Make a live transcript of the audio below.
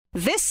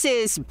This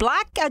is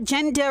Black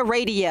Agenda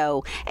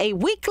Radio, a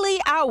weekly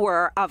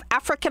hour of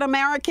African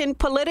American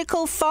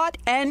political thought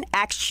and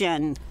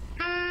action.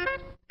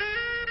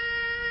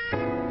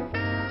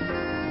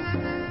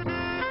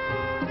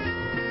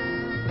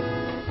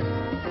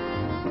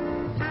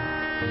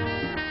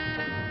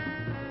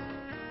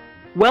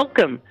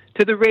 Welcome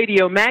to the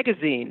radio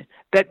magazine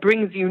that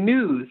brings you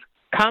news,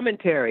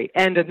 commentary,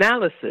 and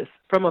analysis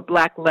from a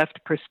Black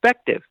left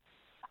perspective.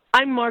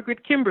 I'm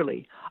Margaret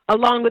Kimberley,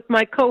 along with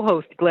my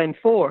co-host Glen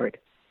Ford.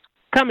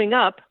 Coming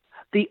up,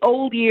 the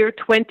old year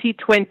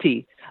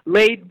 2020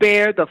 laid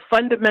bare the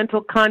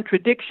fundamental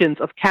contradictions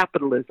of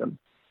capitalism.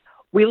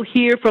 We'll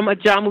hear from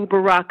Ajamu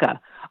Baraka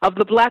of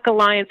the Black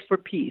Alliance for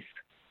Peace,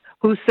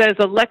 who says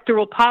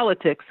electoral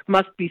politics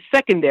must be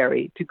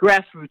secondary to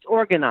grassroots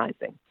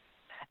organizing.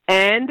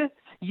 And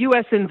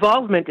U.S.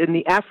 involvement in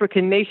the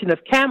African nation of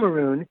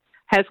Cameroon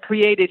has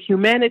created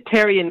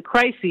humanitarian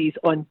crises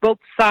on both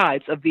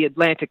sides of the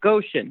Atlantic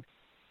Ocean.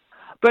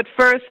 But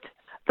first,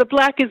 the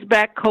Black is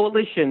Back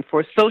Coalition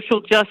for Social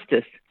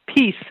Justice,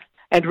 Peace,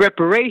 and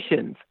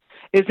Reparations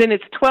is in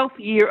its 12th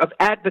year of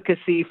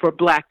advocacy for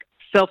Black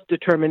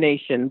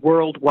self-determination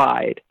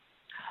worldwide.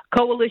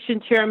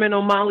 Coalition Chairman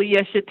Omali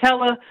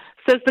Yeshitela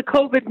says the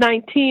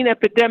COVID-19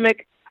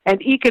 epidemic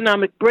and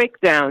economic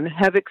breakdown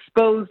have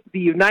exposed the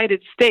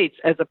United States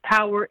as a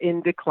power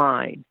in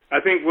decline. I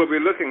think what we're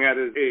looking at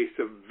is a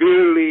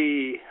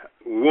severely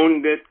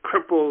wounded,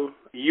 crippled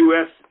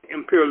U.S.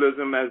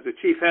 imperialism as the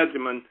chief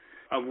hegemon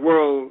of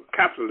world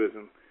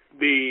capitalism.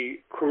 The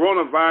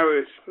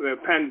coronavirus, the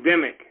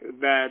pandemic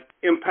that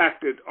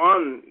impacted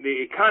on the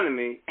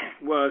economy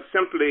was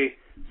simply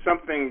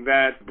something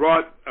that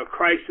brought a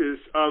crisis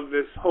of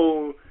this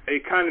whole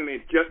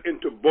economy just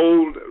into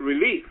bold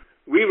relief.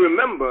 We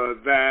remember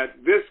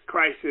that this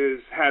crisis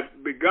had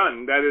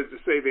begun, that is to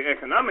say the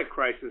economic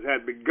crisis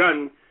had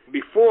begun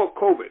before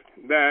COVID,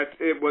 that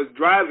it was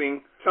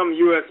driving some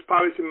U.S.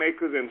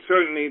 policymakers and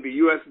certainly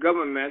the U.S.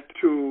 government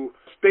to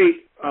a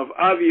state of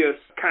obvious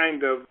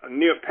kind of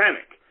near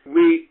panic.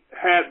 We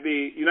had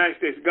the United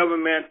States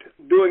government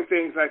doing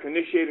things like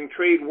initiating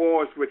trade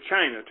wars with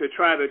China to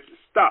try to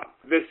stop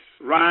this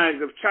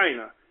rise of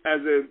China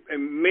as a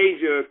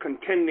major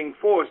contending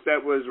force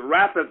that was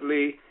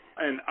rapidly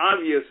and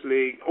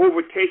obviously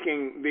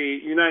overtaking the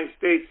United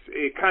States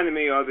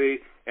economy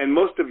and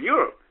most of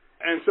Europe.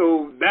 And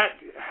so that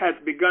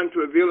had begun to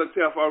reveal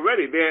itself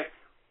already. There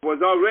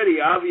was already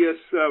obvious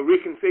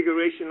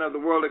reconfiguration of the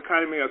world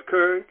economy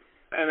occurring.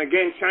 And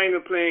again, China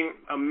playing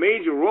a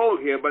major role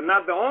here, but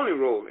not the only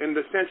role, in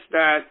the sense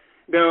that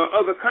there are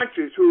other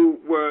countries who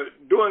were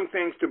doing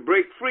things to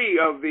break free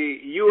of the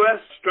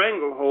U.S.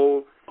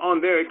 stranglehold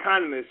on their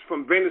economies,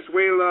 from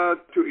Venezuela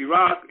to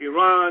Iraq,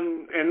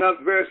 Iran, and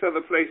various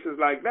other places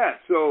like that.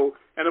 So,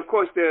 and of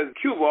course, there's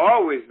Cuba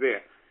always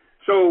there.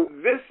 So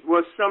this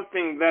was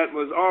something that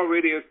was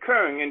already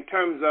occurring in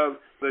terms of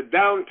the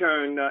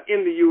downturn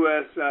in the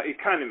U.S.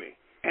 economy.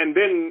 And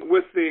then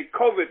with the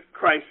COVID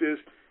crisis,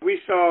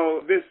 we saw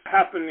this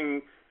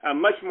happening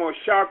much more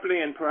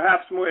sharply and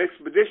perhaps more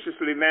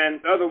expeditiously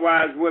than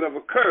otherwise would have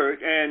occurred.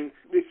 And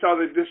we saw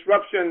the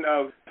disruption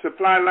of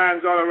supply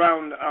lines all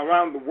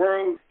around the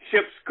world.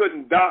 Ships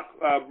couldn't dock,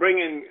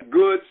 bringing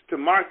goods to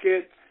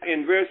market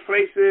in various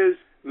places,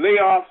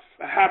 layoffs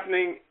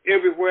happening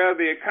everywhere.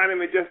 The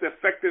economy just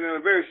affected in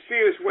a very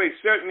serious way,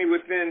 certainly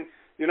within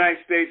the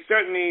United States,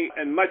 certainly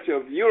in much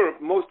of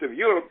Europe, most of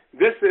Europe.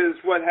 This is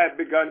what had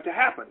begun to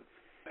happen.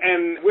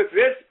 And with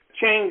this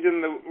change in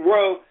the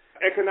world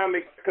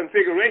economic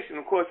configuration,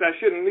 of course, I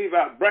shouldn't leave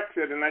out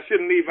Brexit, and I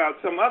shouldn't leave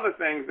out some other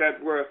things that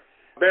were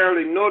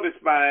barely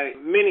noticed by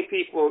many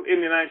people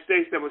in the United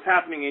States that was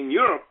happening in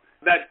Europe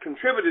that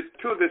contributed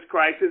to this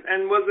crisis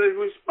and was a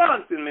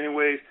response in many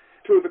ways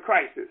to the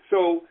crisis.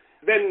 So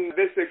then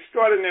this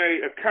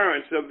extraordinary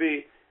occurrence of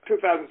the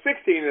 2016,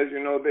 as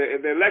you know,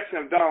 the election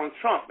of Donald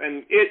Trump,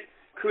 and it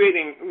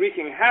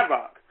wreaking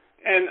havoc,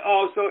 and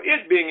also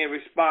it being a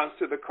response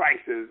to the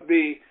crisis,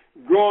 the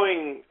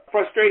growing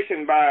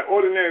frustration by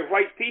ordinary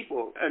white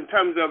people in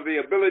terms of the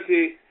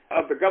ability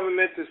of the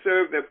government to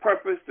serve their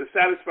purpose, to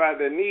satisfy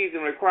their needs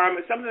and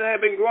requirements, something that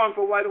had been growing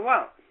for quite a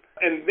while.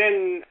 And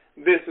then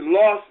this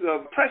loss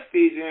of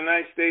prestige in the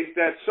United States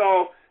that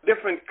saw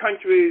different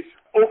countries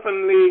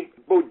openly,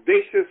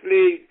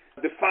 bodaciously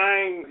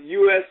defying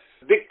U.S.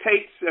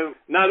 dictates of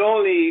not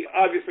only,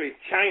 obviously,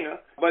 China,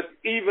 but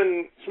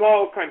even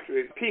small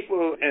countries,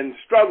 people and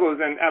struggles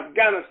in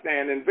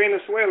Afghanistan and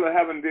Venezuela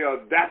having the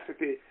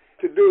audacity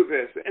to do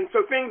this. And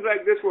so things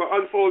like this were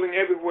unfolding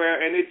everywhere,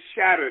 and it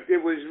shattered.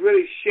 It was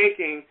really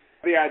shaking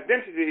the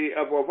identity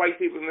of white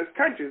people in this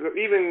country,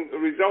 even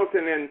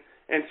resulting in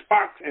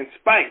sparks and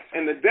spikes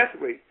in the death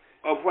rate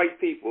of white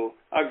people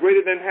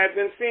greater than had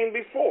been seen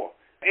before.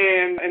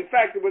 And in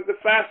fact, it was the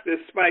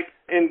fastest spike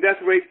in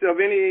death rates of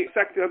any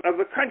sector of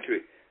the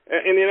country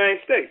in the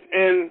United States.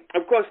 And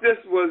of course, this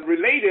was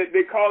related,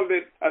 they called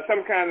it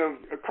some kind of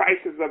a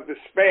crisis of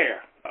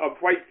despair of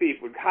white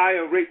people,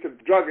 higher rates of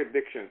drug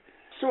addiction,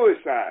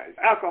 suicide,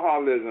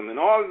 alcoholism, and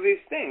all of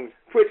these things,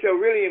 which are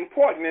really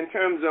important in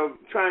terms of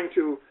trying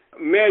to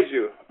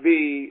measure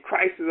the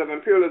crisis of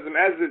imperialism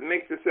as it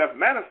makes itself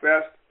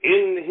manifest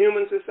in the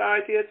human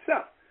society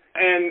itself.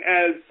 And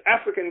as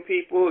African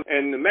people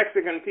and the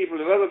Mexican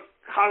people and other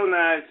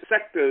colonized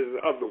sectors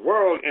of the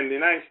world and the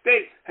United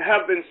States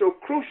have been so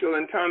crucial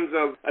in terms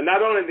of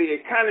not only the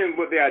economy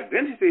but the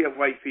identity of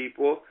white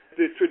people,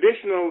 the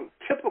traditional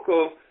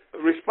typical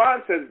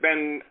response has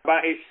been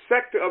by a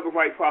sector of the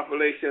white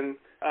population,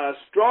 a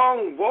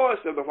strong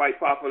voice of the white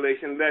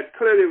population that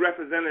clearly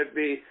represented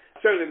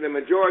certainly the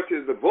majority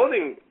of the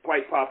voting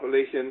white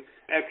population,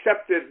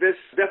 accepted this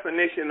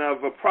definition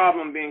of a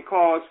problem being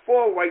caused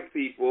for white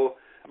people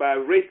by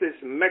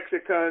racist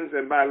Mexicans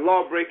and by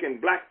law-breaking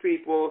black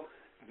people,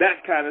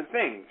 that kind of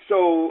thing.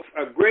 So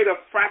a greater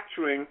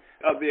fracturing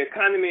of the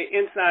economy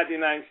inside the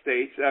United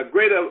States, a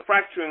greater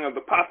fracturing of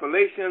the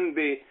population,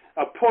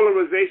 a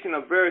polarization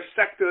of various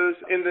sectors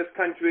in this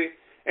country.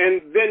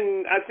 And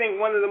then I think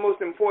one of the most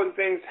important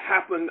things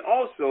happened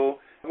also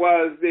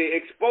was the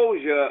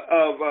exposure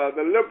of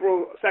the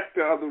liberal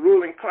sector of the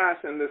ruling class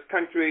in this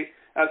country,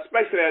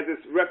 especially as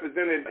it's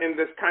represented in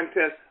this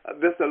contest,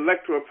 this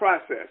electoral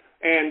process.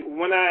 And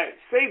when I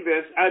say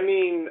this, I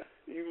mean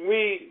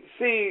we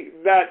see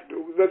that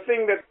the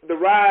thing that the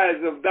rise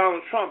of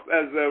Donald Trump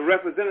as a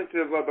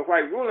representative of the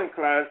white ruling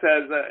class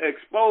has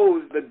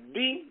exposed the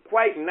deep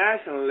white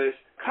nationalist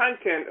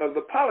content of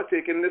the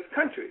politic in this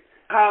country.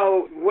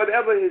 How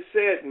whatever is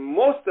said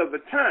most of the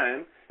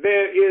time,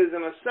 there is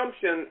an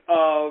assumption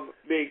of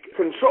the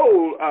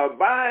control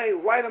by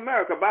white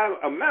America, by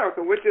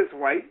America, which is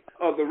white,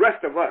 of the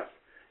rest of us.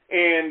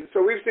 And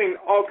so we've seen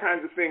all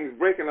kinds of things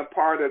breaking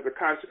apart as a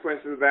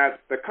consequence of that,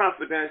 the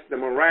confidence, the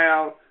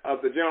morale of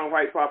the general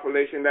white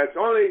population that's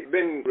only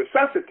been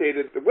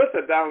resuscitated with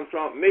the Donald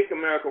Trump Make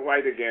America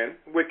White Again,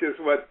 which is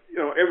what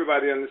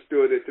everybody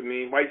understood it to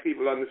mean. White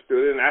people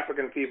understood it, and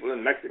African people and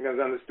Mexicans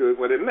understood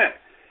what it meant.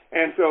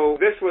 And so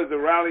this was the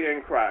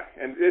rallying cry.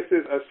 And this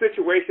is a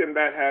situation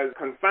that has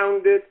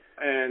confounded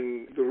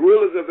and the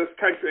rulers of this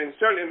country, and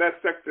certainly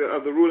that sector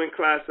of the ruling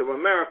class of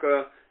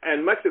America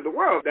and much of the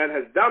world that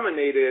has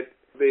dominated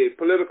the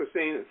political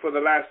scene for the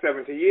last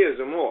 70 years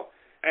or more.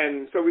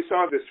 And so we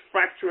saw this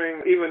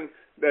fracturing, even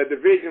the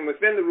division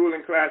within the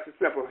ruling class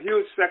itself. A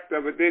huge sector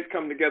of it did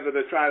come together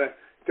to try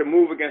to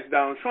move against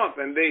Donald Trump,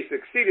 and they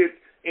succeeded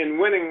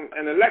in winning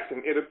an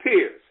election, it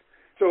appears.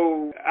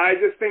 So I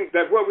just think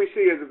that what we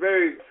see is a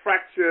very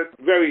fractured,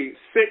 very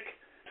sick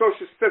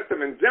social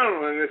system in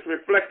general, and it's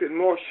reflected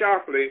more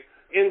sharply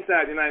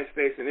inside the United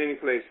States than any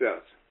place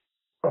else.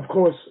 Of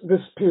course,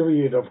 this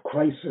period of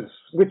crisis,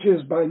 which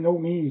is by no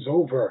means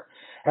over,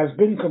 has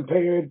been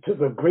compared to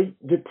the Great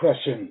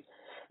Depression.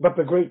 But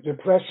the Great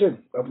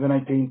Depression of the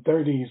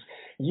 1930s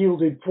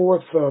yielded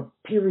forth a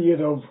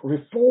period of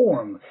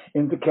reform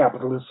in the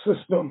capitalist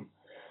system.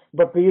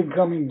 But the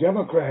incoming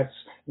Democrats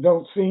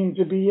don't seem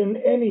to be in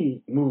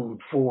any mood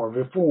for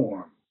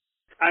reform.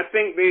 I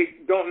think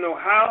they don't know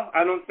how.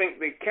 I don't think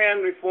they can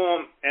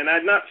reform, and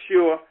I'm not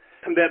sure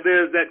that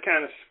there's that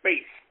kind of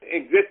space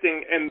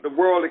existing in the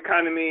world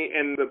economy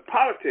and the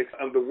politics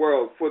of the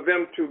world for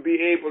them to be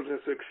able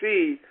to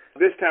succeed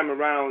this time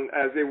around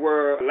as they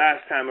were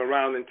last time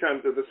around in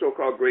terms of the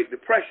so-called Great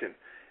Depression.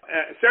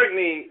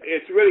 Certainly,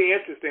 it's really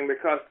interesting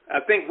because I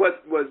think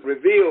what was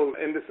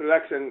revealed in this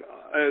election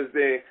is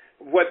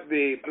what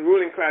the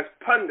ruling class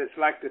pundits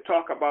like to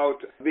talk about,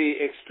 the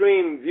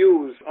extreme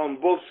views on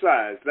both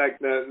sides,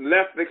 like the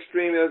left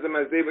extremism,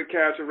 as they would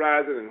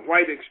characterize it, and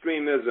white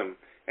extremism.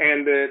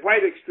 And the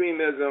white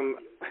extremism,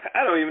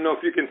 I don't even know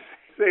if you can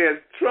say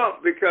it's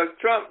Trump, because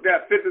Trump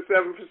got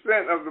 57%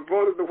 of the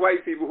vote of the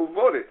white people who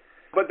voted.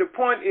 But the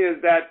point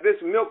is that this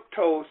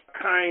milquetoast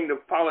kind of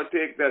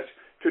politic that's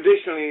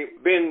traditionally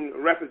been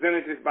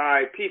represented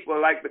by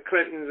people like the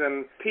Clintons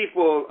and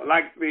people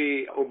like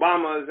the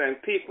Obamas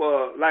and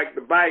people like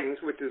the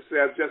Bidens, which is,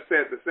 I've just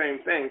said the same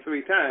thing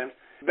 3 times,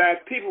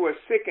 that people were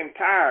sick and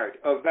tired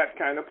of that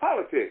kind of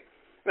politics.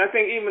 And I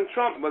think even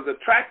Trump was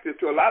attractive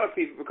to a lot of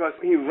people because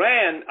he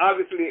ran,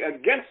 obviously,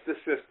 against the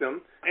system.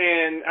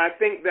 And I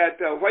think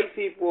that white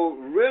people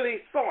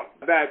really thought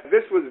that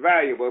this was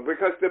valuable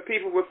because the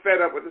people were fed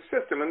up with the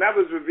system. And that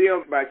was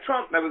revealed by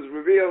Trump. That was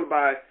revealed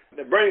by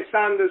Bernie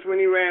Sanders when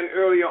he ran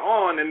earlier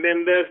on. And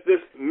then there's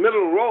this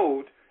middle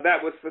road that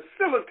was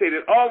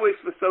facilitated, always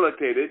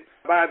facilitated,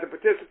 by the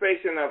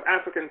participation of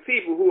African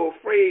people who were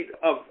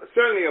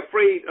certainly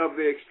afraid of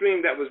the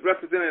extreme that was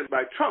represented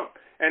by Trump.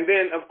 And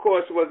then, of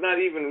course, was not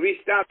even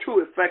reached out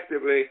to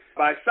effectively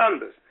by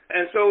Sanders.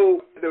 And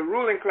so the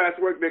ruling class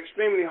worked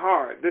extremely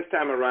hard this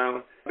time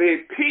around.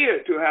 They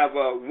appear to have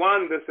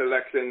won this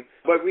election,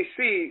 but we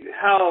see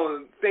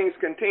how things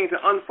continue to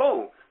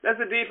unfold.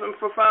 That's a deep and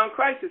profound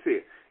crisis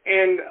here.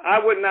 And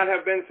I would not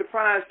have been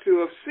surprised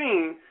to have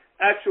seen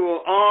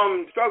actual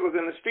armed struggles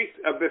in the streets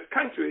of this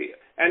country.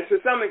 And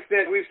to some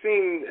extent, we've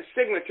seen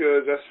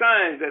signatures or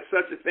signs that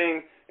such a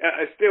thing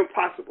is still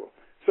possible.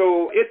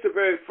 So it's a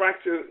very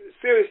fractured,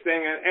 serious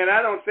thing, and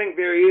I don't think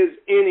there is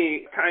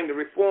any kind of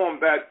reform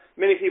that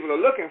many people are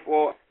looking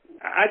for.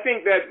 I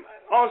think that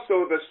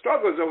also the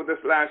struggles over this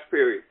last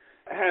period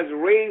has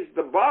raised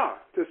the bar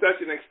to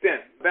such an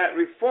extent that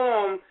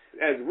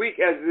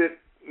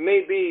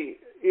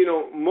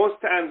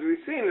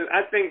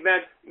I think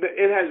that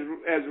it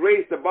has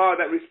raised the bar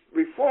that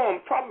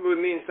reform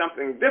probably means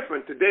something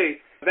different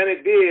today than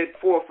it did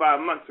 4 or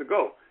 5 months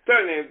ago,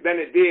 certainly than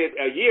it did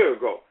a year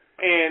ago.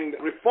 And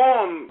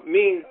reform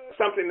means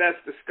something that's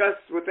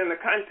discussed within the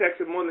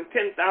context of more than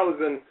 10,000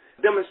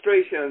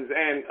 demonstrations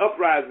and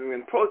uprisings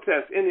and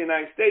protests in the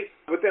United States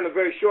within a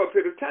very short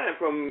period of time,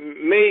 from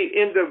near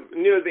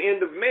the end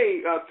of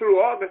May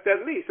through August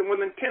at least, and more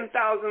than 10,000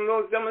 of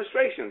those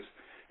demonstrations.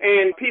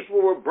 And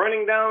people were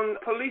burning down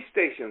police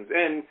stations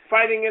and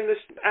fighting in the.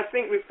 I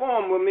think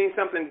reform will mean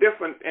something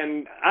different,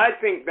 and I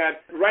think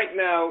that right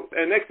now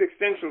an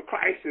existential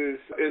crisis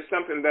is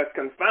something that's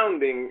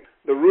confounding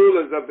the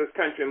rulers of this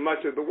country and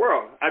much of the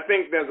world. I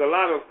think there's a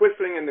lot of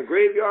whistling in the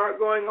graveyard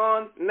going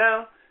on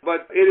now,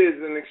 but it is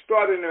an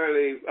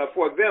extraordinarily,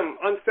 for them,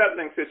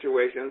 unsettling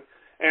situation,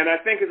 and I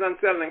think it's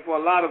unsettling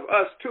for a lot of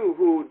us, too,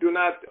 who do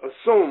not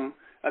assume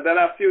that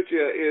our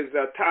future is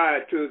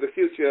tied to the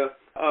future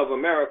of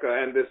America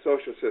and this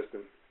social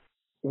system.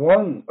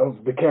 One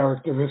of the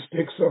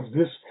characteristics of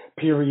this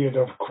period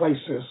of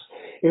crisis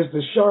is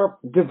the sharp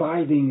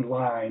dividing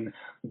line,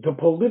 the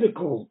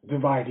political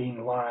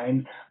dividing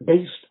line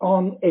based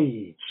on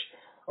age,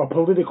 a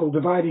political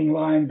dividing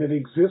line that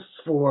exists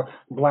for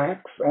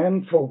blacks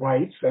and for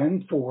whites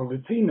and for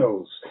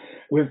Latinos,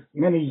 with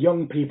many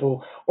young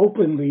people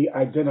openly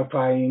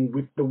identifying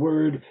with the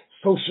word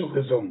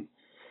socialism.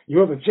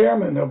 You're the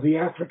chairman of the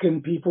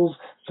African People's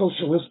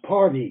Socialist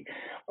Party.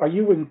 Are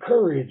you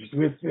encouraged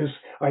with this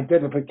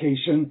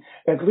identification,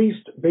 at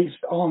least based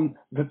on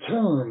the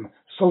term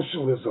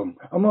socialism,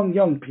 among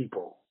young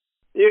people?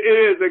 It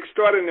is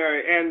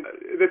extraordinary. And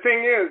the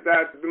thing is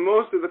that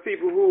most of the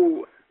people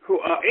who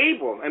are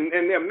able, and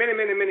there are many,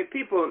 many, many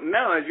people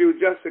now, as you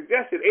just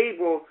suggested,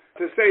 able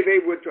to say they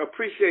would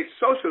appreciate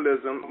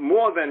socialism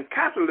more than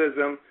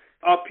capitalism,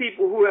 are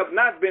people who have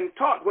not been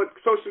taught what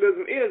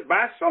socialism is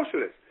by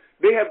socialists.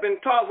 They have been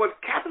taught what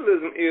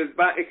capitalism is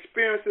by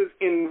experiences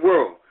in the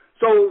world.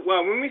 So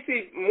when we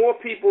see more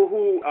people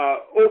who are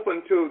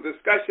open to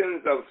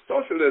discussions of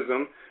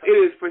socialism, it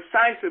is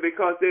precisely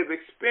because they've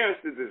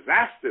experienced the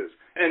disasters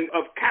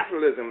of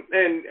capitalism.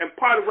 And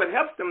part of what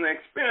helps them to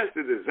experience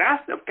the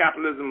disaster of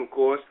capitalism, of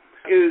course,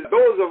 is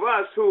those of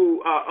us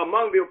who are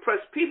among the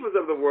oppressed peoples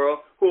of the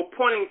world who are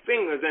pointing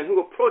fingers and who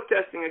are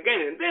protesting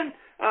against it. And then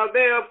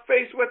they are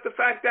faced with the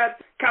fact that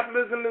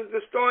capitalism is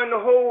destroying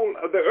the whole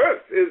of the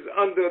earth, is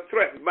under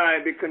threat by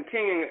the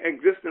continuing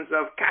existence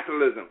of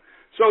capitalism.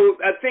 So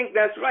I think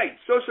that's right.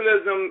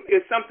 Socialism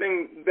is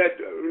something that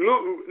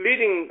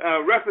leading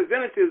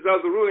representatives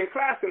of the ruling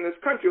class in this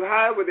country,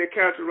 however they're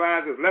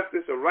characterized as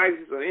leftists or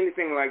rightists or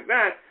anything like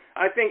that,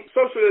 I think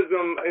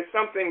socialism is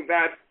something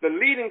that the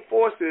leading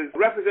forces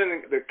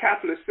representing the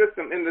capitalist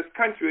system in this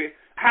country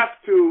have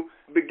to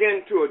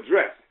begin to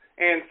address.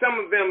 And some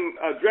of them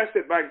address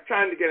it by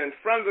trying to get in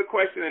front of the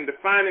question and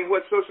defining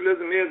what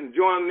socialism is. And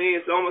join me,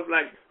 it's almost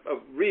like a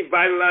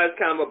revitalized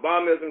kind of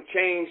Obamism,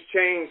 change,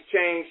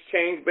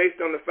 based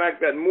on the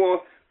fact that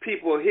more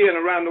people here and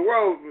around the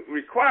world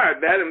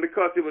required that, and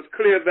because it was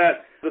clear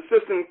that the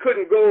system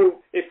couldn't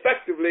go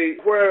effectively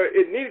where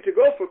it needed to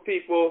go for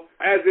people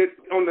as it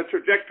on the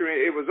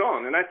trajectory it was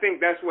on. And I think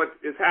that's what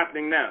is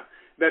happening now,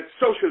 that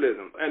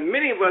socialism, and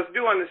many of us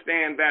do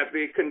understand that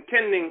the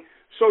contending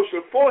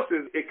social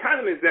forces,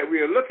 economies that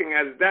we are looking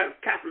at is that of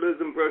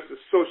capitalism versus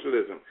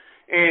socialism.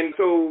 And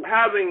so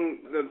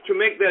having to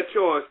make that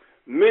choice,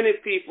 many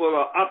people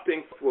are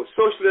opting for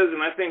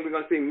socialism. I think we're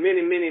going to see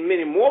many, many,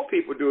 many more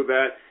people do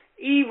that,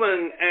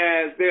 even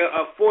as there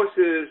are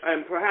forces,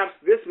 and perhaps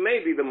this may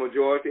be the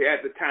majority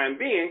at the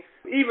time being,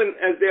 even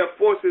as there are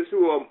forces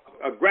who are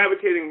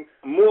gravitating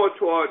more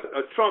toward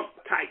a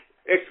Trump-type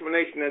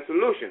explanation and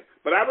solution.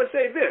 But I would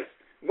say this.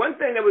 One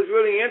thing that was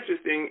really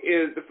interesting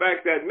is the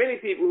fact that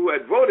many people who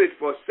had voted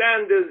for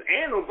Sanders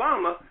and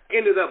Obama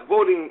ended up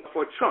voting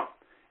for Trump.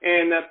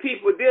 And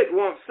people did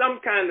want some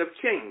kind of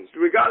change.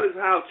 Regardless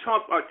of how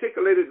Trump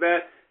articulated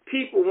that,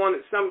 people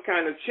wanted some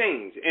kind of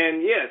change.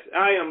 And yes,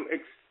 I am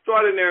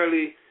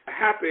extraordinarily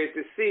happy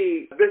to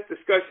see this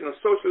discussion of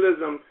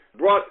socialism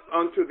brought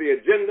onto the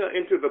agenda,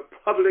 into the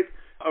public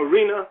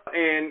arena,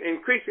 and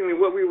increasingly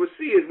what we will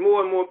see is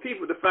more and more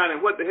people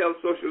defining what the hell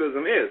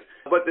socialism is.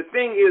 But the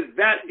thing is,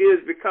 that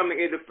is becoming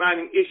a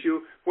defining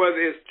issue,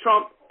 whether it's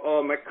Trump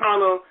or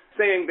McConnell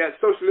saying that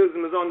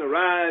socialism is on the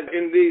rise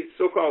in these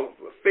so-called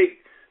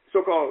fake,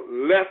 so-called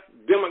left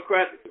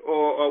Democrats,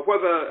 or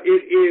whether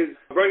it is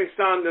Bernie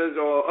Sanders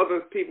or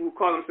other people who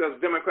call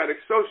themselves democratic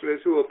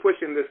socialists who are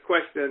pushing this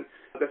question.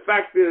 The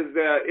fact is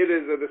that it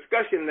is a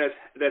discussion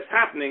that's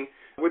happening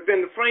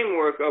within the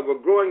framework of a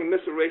growing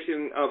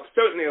immiseration of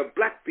certainly of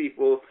black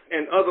people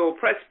and other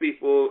oppressed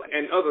people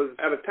and others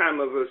at a time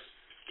of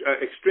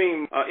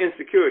extreme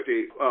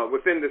insecurity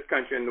within this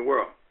country and the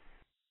world.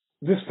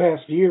 This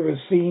past year has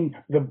seen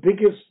the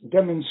biggest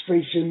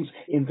demonstrations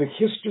in the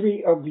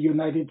history of the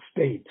United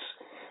States.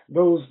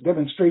 Those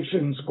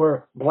demonstrations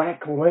were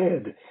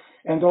black-led,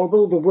 and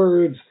although the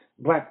words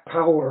black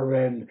power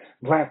and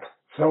black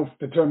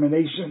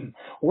self-determination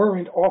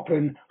weren't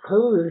often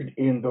heard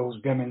in those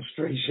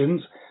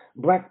demonstrations,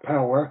 Black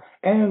power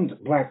and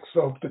Black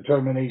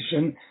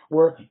self-determination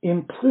were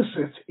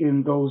implicit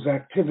in those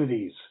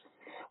activities.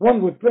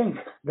 One would think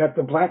that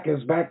the Black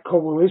is Back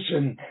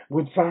coalition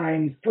would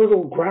find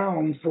fertile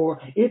ground for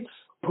its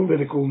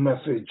political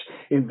message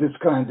in this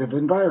kind of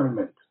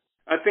environment.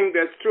 I think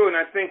that's true, and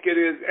I think it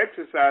is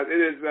exercised.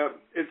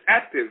 It's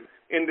active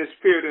in this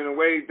period in a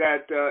way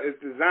that is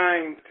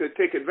designed to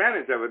take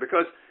advantage of it.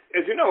 Because,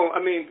 as you know,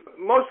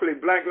 mostly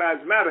Black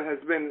Lives Matter has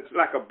been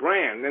like a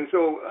brand. And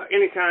so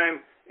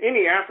anytime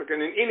any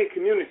African in any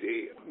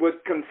community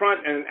would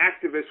confront an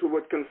activist who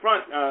would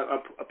confront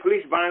a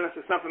police violence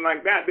or something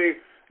like that, they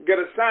get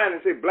a sign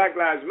and say Black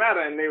Lives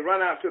Matter, and they run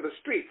out to the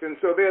streets. And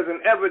so there's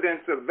an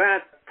evidence of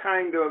that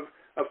kind of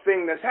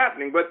thing that's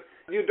happening. But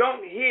you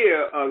don't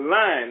hear a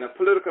line, a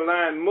political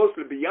line,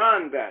 mostly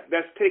beyond that,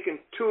 that's taken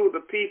to the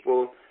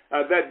people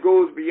that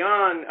goes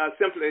beyond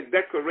simply a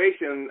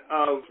declaration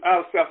of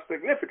our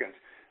self-significance.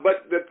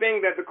 But the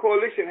thing that the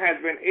coalition has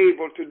been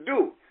able to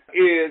do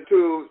is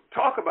to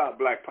talk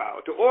about Black power,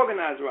 to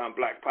organize around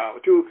Black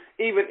power, to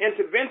even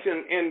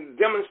intervention in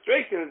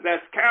demonstrations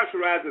that's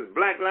characterized as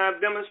Black Lives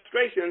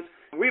demonstrations.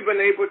 We've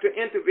been able to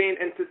intervene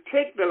and to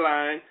take the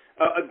line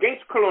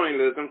against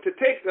colonialism, to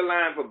take the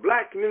line for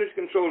Black community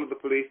control of the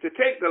police, to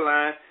take the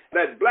line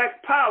that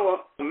Black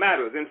power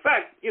matters. In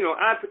fact,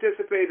 I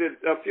participated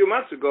a few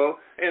months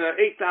ago in an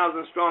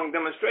 8,000-strong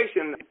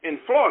demonstration in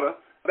Florida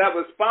that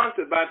was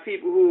sponsored by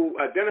people who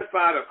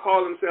identified or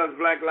called themselves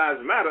Black Lives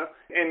Matter,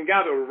 and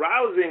got a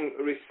rousing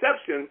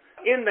reception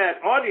in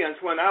that audience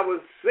when I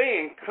was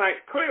saying quite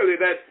clearly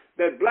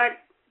that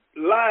Black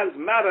Lives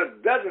Matter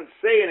doesn't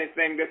say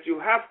anything, that you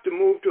have to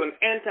move to an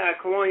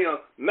anti-colonial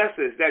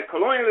message, that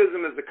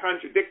colonialism is the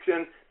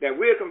contradiction that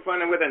we're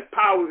confronting with and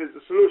power is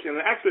the solution.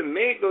 And actually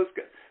made those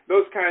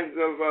kinds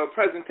of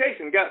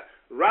presentations, got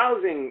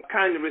rousing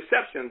kind of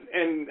receptions.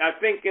 And I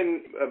think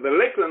in the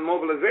Lakeland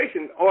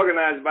mobilization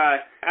organized by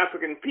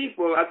African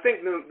people, I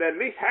think that at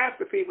least half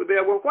the people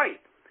there were white.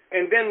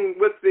 And then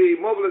with the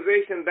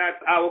mobilization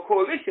that our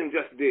coalition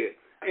just did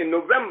in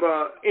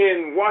November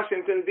in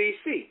Washington,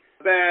 D.C.,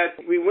 that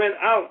we went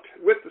out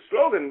with the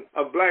slogan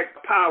of Black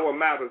Power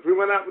Matters. We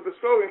went out with the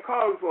slogan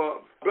calling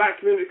for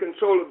Black community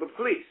control of the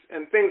police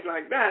and things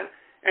like that.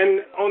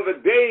 And on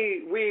the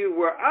day we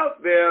were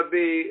out there,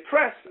 the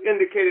press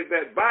indicated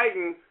that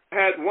Biden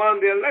had won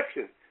the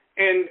election,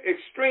 and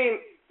extreme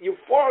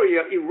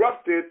euphoria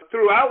erupted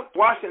throughout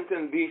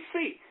Washington,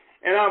 D.C.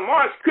 And our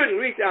march couldn't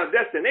reach our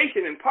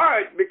destination in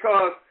part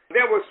because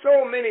there were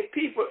so many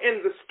people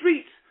in the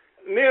streets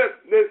near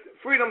this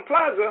Freedom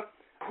Plaza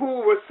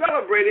who were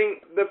celebrating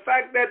the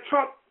fact that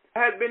Trump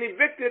had been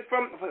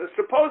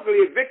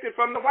supposedly evicted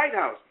from the White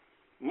House.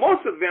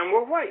 Most of them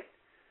were white.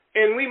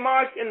 And we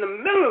marched in the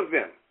middle of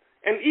them.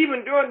 And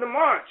even during the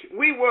march,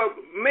 we were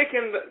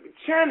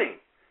chanting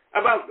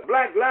about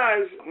Black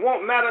lives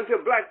won't matter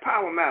until Black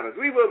power matters.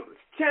 We were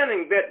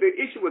chanting that the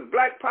issue was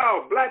Black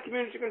power, Black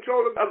community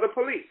control of the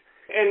police.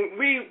 And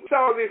we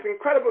saw this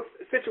incredible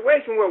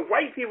situation where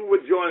white people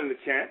would join the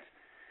chants.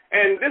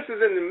 And this is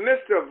in the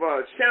midst of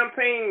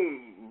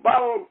champagne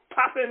bottle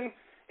popping,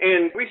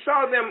 and we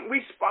saw them,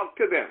 we spoke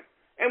to them,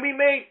 and we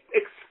made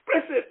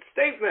explicit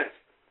statements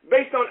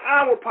based on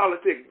our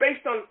politics,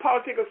 based on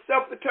politics of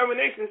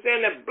self-determination,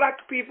 saying that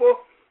Black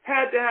people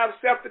had to have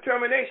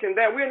self-determination,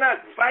 that we're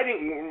not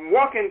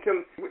walking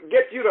to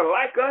get you to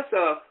like us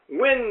or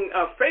win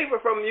a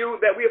favor from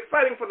you, that we're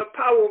fighting for the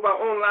power of our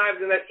own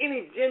lives, and that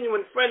any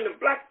genuine friend of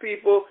Black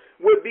people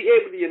would be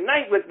able to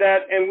unite with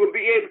that and would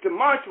be able to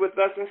march with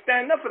us and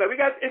stand up for that. We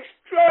got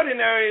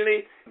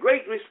extraordinarily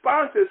great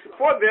responses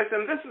for this,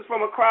 and this is from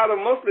a crowd of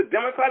mostly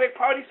Democratic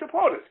Party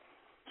supporters.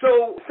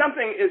 So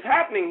something is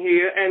happening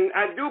here, and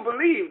I do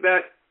believe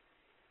that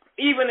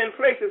even in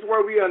places where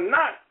we are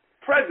not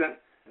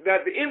present,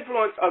 that the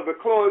influence of the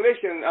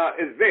coalition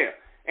is there,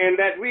 and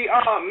that we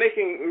are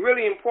making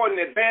really important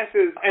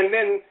advances. And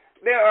then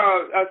there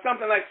are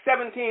something like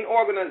 17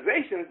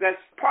 organizations that's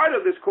part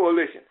of this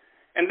coalition,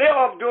 and they're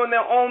off doing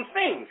their own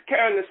things,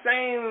 carrying the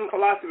same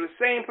philosophy, the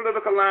same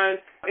political line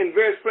in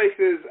various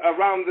places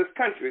around this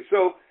country.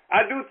 So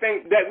I do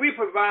think that we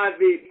provide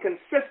the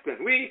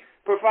consistent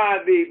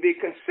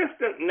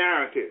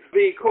narrative.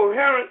 The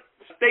coherent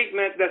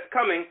statement that's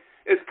coming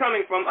is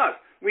coming from us.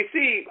 We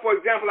see, for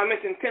example, I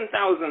mentioned 10,000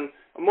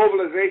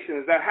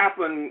 mobilizations that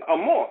happen or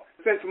more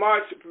since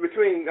March,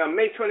 between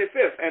May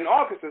 25th and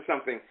August or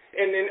something.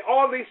 And in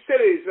all these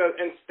cities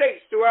and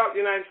states throughout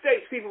the United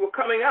States, people were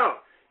coming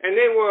out, and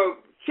they were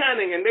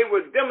chanting, and they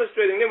were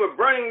demonstrating, they were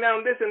burning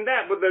down this and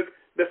that. But the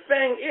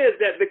thing is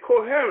that the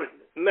coherent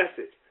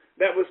message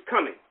that was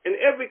coming, and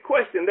every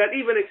question that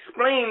even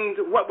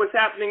explained what was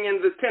happening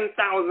in the 10,000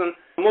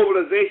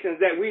 mobilizations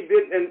that we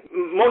did, and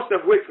most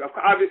of which,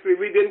 obviously,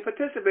 we didn't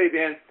participate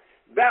in,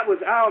 that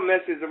was our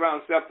message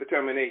around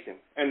self-determination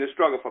and the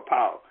struggle for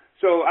power.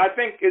 So I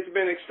think it's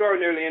been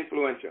extraordinarily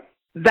influential.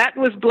 That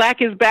was Black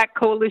is Back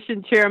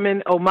Coalition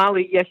Chairman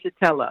Omali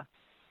Yeshitela.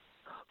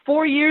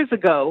 4 years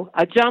ago,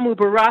 Ajamu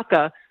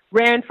Baraka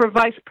ran for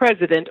vice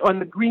president on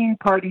the Green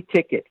Party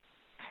ticket.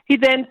 He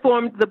then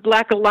formed the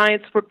Black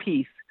Alliance for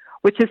Peace,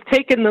 which has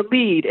taken the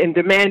lead in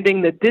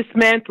demanding the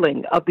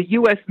dismantling of the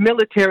U.S.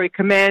 military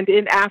command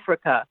in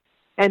Africa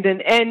and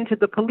an end to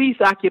the police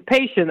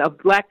occupation of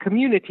Black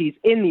communities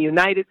in the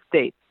United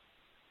States.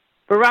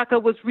 Baraka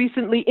was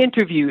recently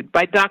interviewed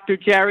by Dr.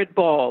 Jared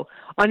Ball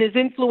on his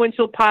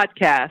influential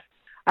podcast,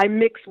 I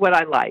Mix What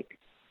I Like.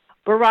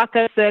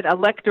 Baraka said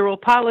electoral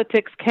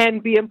politics can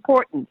be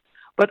important,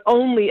 but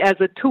only as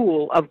a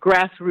tool of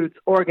grassroots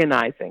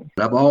organizing.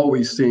 I've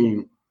always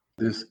seen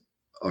this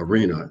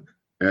arena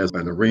as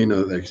an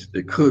arena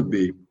that could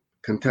be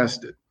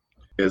contested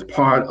as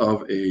part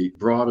of a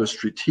broader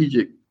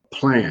strategic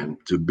plan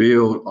to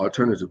build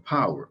alternative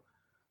power,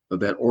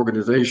 that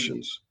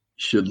organizations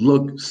should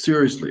look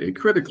seriously and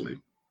critically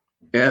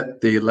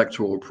at the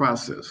electoral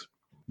process.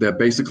 That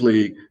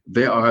basically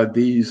there are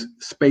these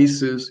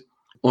spaces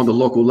on the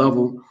local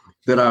level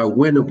that are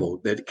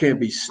winnable, that can't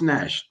be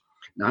snatched.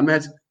 Now, I'm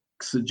not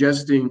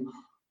suggesting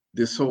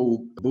this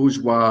whole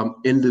bourgeois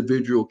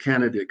individual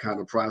candidate kind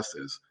of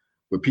process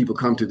where people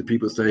come to the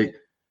people and say,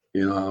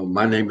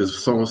 my name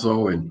is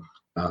so-and-so and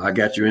I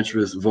got your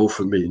interest, vote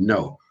for me.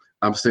 No,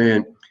 I'm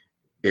saying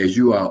as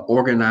you are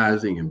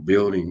organizing and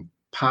building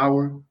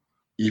power,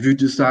 if you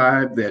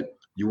decide that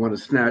you want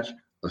to snatch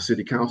a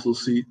city council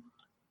seat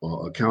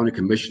or a county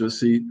commissioner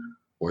seat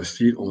or a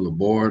seat on the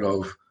board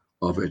of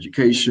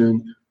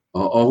education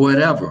or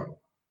whatever,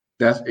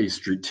 that's a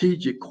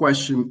strategic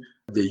question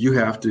that you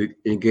have to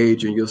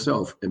engage in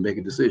yourself and make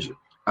a decision.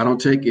 I don't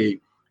take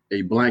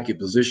a blanket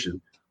position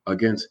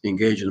against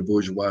engaging the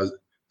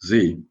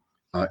bourgeoisie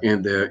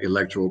in their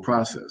electoral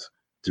process.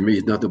 To me,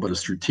 it's nothing but a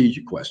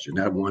strategic question,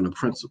 not one of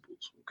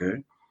principles,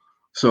 okay?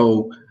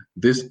 So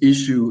this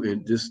issue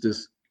and this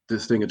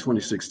thing in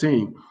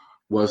 2016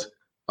 was,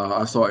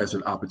 I saw as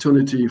an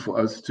opportunity for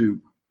us to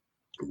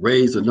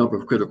raise a number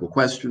of critical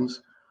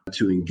questions,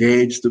 to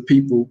engage the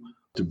people,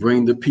 to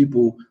bring the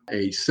people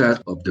a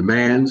set of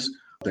demands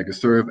that could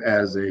serve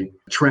as a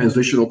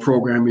transitional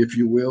program, if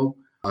you will.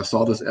 I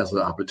saw this as an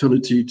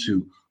opportunity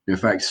to, in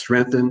fact,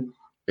 strengthen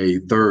a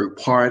third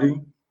party.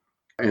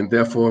 And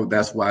therefore,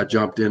 that's why I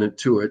jumped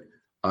into it.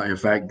 In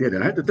fact, did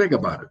it. I had to think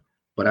about it,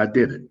 but I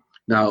did it.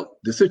 Now,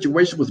 the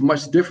situation was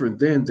much different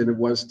then than it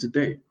was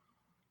today.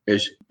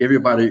 As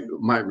everybody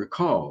might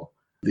recall,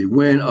 the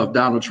win of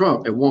Donald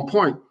Trump, at one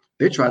point,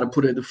 they tried to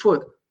put it at the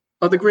foot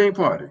of the Green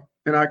Party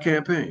in our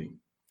campaign.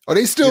 Oh,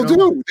 they still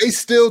do. They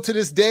still, to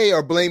this day,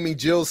 are blaming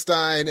Jill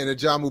Stein and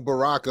Ajamu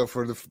Baraka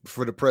for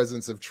the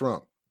presence of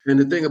Trump. And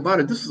the thing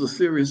about it, this is a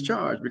serious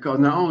charge because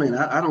not only, and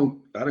I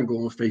don't go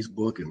on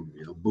Facebook and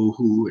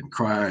boo-hoo and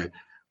cry.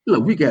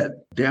 Look, we got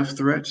death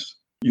threats.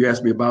 You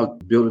asked me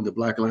about building the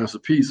Black Alliance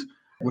of Peace.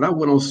 When I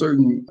went on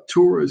certain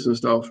tours and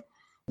stuff,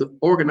 the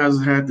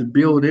organizers had to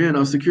build in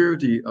a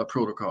security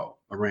protocol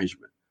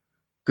arrangement.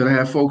 Because I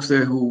have folks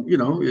there who,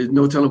 there's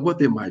no telling what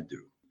they might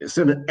do. The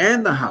Senate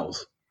and the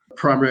House,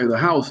 primarily the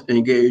House,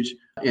 engage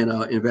in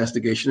an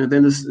investigation, and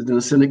then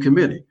the Senate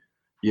committee,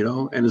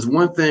 and it's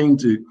one thing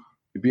to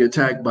be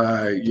attacked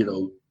by,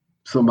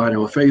 somebody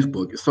on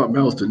Facebook. It's something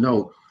else to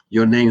know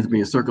your name's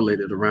being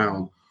circulated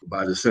around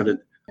by the Senate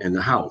and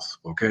the House,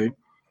 okay?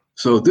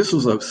 So this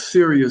was a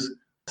serious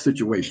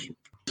situation.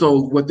 So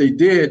what they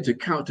did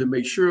to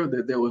make sure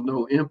that there was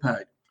no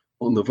impact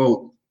on the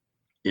vote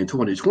in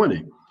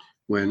 2020,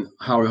 when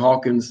Howie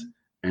Hawkins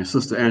and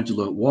Sister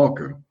Angela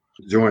Walker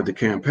joined the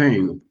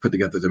campaign, put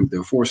together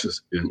their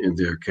forces in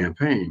their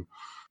campaign,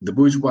 the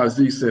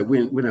bourgeoisie said,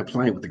 we're not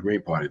playing with the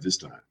Green Party this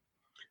time.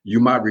 You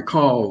might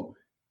recall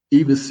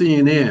even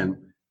CNN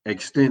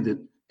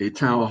extended a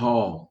town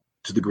hall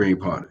to the Green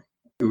Party.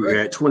 We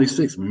had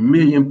 26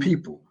 million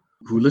people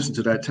who listened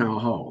to that town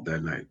hall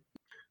that night.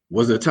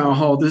 Was it a town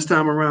hall this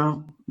time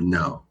around?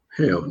 No,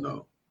 hell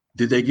no.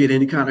 Did they get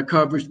any kind of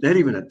coverage? Not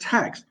even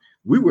attacks.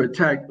 We were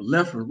attacked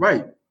left and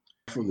right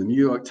from the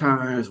New York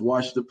Times,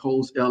 Washington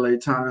Post, LA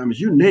Times,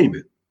 you name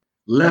it,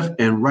 left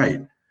and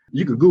right.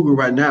 You could Google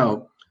right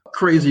now,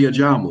 crazy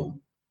Ajamu,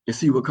 and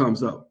see what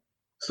comes up.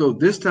 So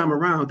this time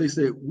around, they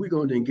said, we're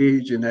going to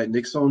engage in that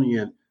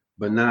Nixonian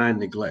benign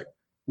neglect.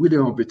 We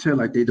don't pretend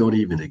like they don't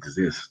even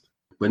exist.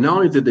 But not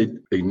only did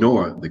they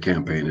ignore the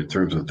campaign in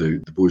terms of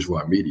the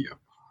bourgeois media,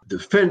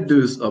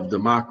 defenders of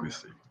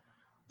democracy,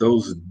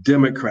 those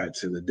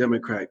Democrats in the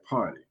Democratic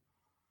Party,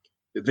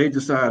 they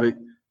decided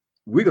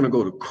we're going to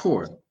go to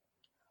court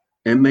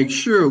and make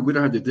sure we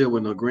don't have to deal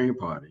with no Green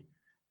Party.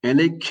 And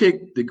they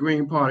kicked the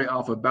Green Party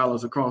off of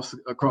ballots across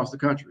the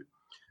country.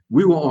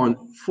 We were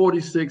on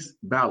 46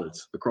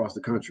 ballots across the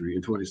country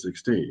in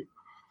 2016.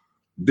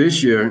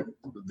 This year,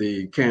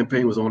 the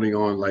campaign was only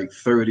on like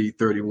 30,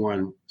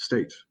 31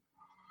 states.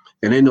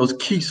 And in those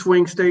key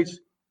swing states,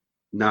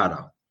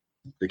 nada.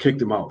 They kicked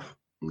them off,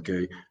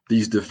 okay?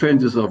 These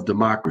defenders of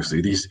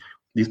democracy, these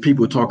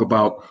people talk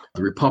about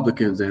the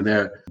Republicans and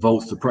their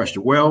vote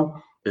suppression.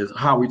 Well, as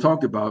how we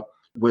talked about,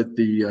 what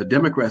the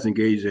Democrats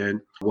engaged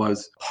in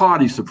was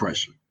party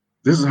suppression.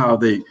 This is how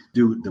they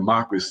do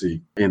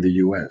democracy in the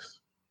U.S.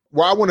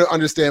 Well, I want to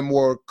understand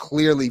more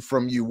clearly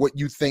from you what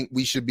you think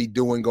we should be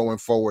doing going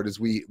forward as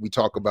we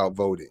talk about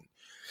voting.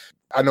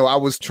 I know I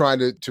was trying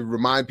to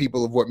remind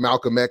people of what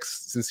Malcolm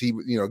X, since he,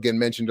 again,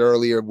 mentioned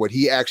earlier, what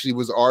he actually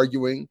was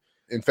arguing.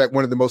 In fact,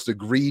 one of the most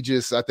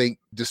egregious, I think,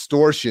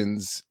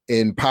 distortions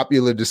in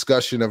popular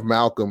discussion of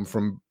Malcolm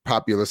from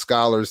popular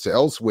scholars to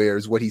elsewhere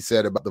is what he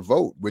said about the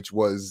vote, which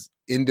was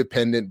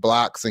independent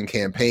blocks and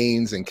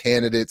campaigns and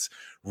candidates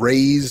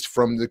raised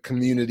from the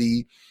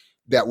community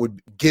that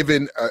would,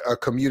 given a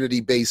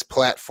community-based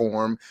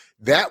platform,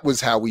 that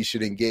was how we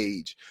should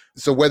engage.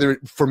 So whether,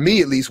 for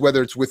me at least,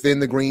 whether it's within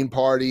the Green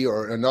Party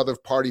or another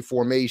party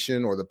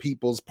formation or the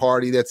People's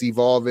Party that's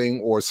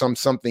evolving or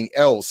something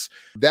else,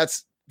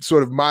 that's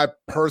sort of my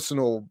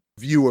personal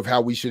view of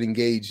how we should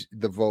engage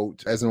the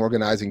vote as an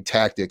organizing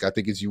tactic, I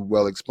think, as you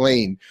well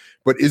explained.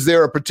 But is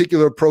there a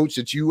particular approach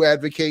that you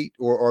advocate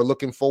or are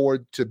looking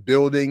forward to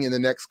building in the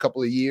next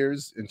couple of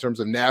years in terms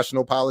of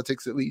national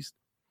politics, at least?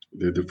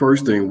 The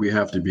first thing we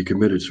have to be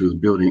committed to is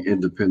building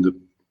independent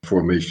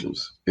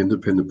formations,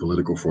 independent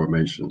political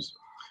formations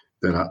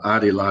that are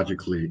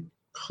ideologically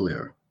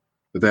clear,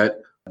 that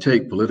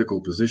take political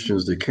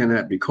positions that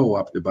cannot be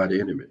co-opted by the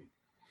enemy.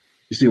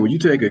 You see, when you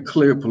take a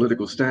clear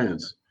political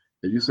stance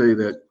and you say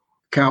that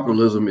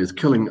capitalism is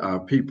killing our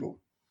people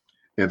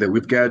and that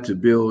we've got to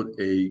build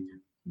a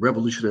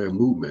revolutionary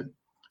movement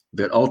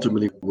that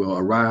ultimately will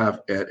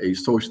arrive at a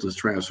socialist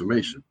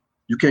transformation,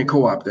 you can't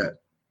co-opt that.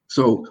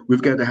 So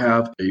we've got to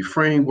have a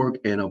framework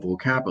and a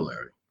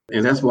vocabulary.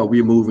 And that's why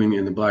we're moving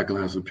in the Black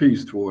Alliance of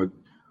Peace toward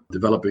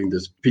developing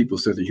this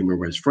people-centered human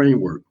rights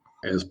framework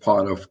as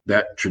part of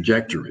that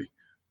trajectory,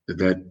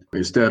 that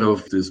instead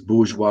of this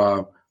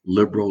bourgeois,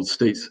 liberal,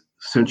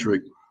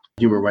 state-centric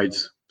human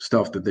rights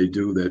stuff that they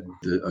do,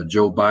 that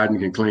Joe Biden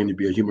can claim to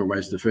be a human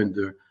rights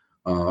defender,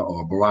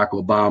 or Barack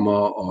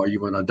Obama, or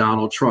even a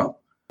Donald Trump.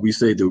 We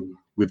say that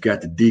we've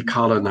got to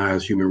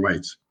decolonize human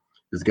rights.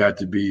 It's got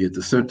to be at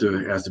the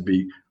center, it has to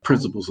be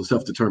principles of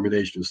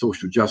self-determination,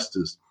 social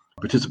justice,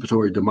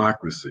 participatory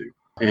democracy,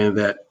 and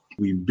that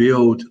we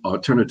build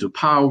alternative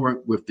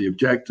power with the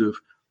objective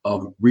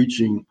of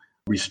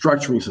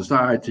restructuring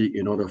society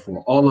in order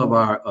for all of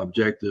our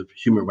objective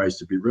human rights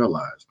to be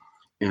realized.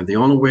 And the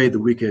only way that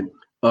we can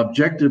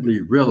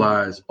objectively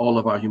realize all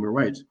of our human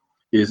rights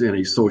is in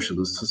a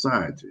socialist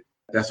society.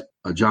 That's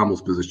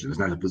Ajamu's position. It's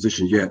not a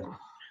position yet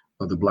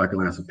of the Black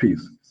Alliance of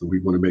Peace. So we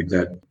want to make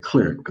that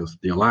clear, because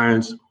the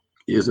alliance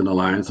is an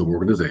alliance of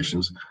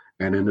organizations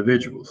and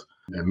individuals.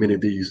 And many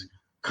of these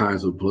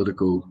kinds of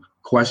political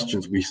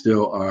questions we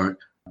still are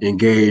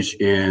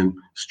engaged in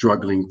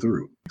struggling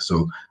through.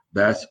 So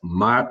that's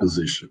my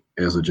position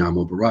as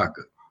Ajamu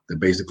Baraka,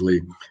 that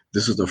basically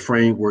this is the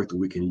framework that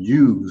we can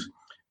use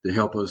to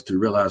help us to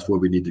realize where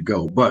we need to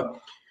go. But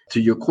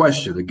to your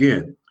question,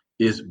 again,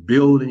 is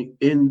building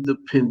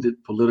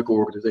independent political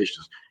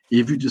organizations.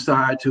 If you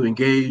decide to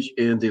engage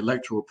in the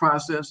electoral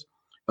process,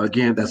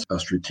 again, that's a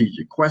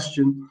strategic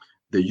question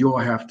that you'll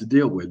have to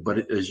deal with.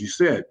 But as you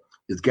said,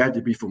 it's got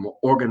to be from an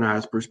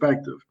organized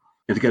perspective.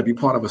 It's got to be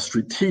part of a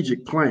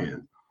strategic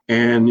plan.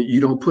 And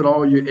you don't put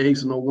all your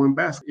eggs in one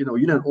basket.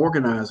 You're not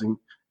organizing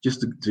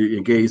just to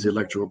engage the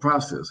electoral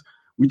process.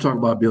 We talk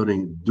about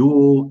building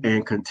dual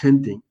and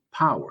contending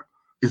power.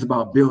 It's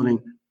about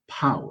building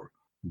power,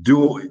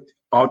 dual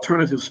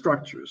alternative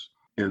structures.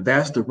 And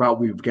that's the route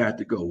we've got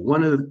to go.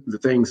 One of the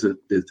things that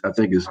I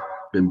think has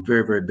been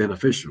very, very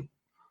beneficial,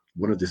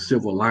 one of the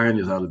silver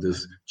linings out of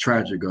this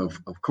tragic of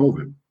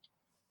COVID,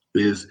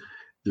 is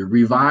the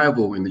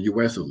revival in the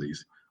U.S. at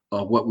least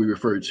of what we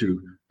refer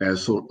to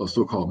as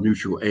so-called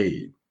mutual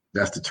aid.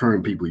 That's the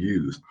term people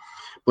use.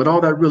 But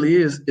all that really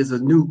is a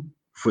new,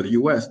 for the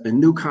U.S., a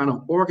new kind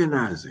of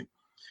organizing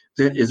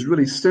that is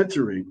really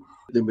centering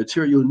the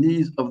material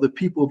needs of the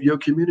people of your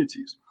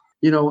communities.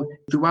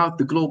 Throughout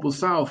the global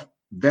South,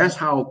 that's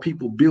how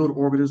people build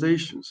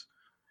organizations.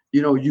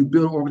 You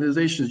build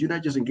organizations, you're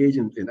not just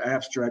engaging in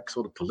abstract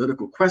sort of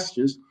political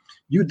questions,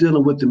 you're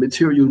dealing with the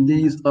material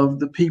needs of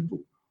the people.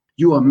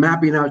 You are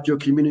mapping out your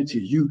community.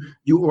 You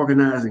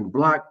organizing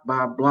block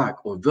by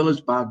block or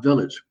village by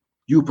village.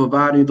 You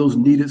providing those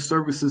needed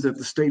services that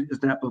the state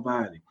is not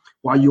providing,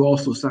 while you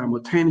also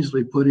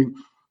simultaneously putting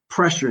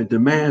pressure and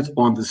demands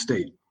on the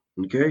state.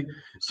 Okay,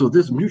 so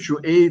this mutual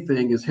aid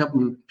thing is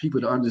helping people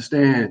to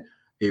understand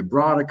a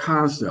broader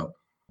concept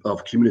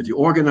of community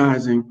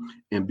organizing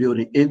and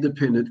building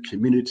independent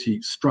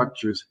community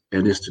structures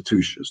and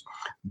institutions.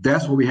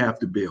 That's what we have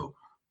to build.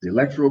 The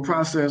electoral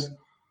process,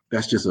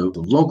 that's just a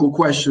local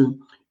question,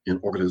 an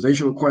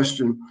organizational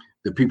question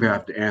that people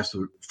have to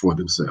answer for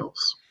themselves.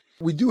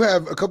 We do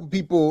have a couple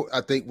people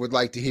I think would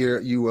like to hear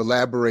you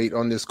elaborate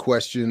on this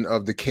question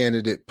of the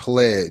candidate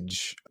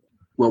pledge.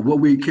 Well, what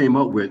we came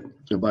up with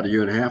about a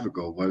year and a half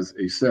ago was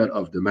a set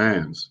of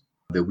demands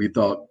that we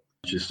thought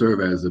should serve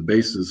as a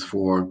basis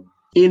for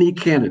any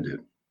candidate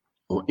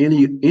or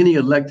any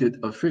elected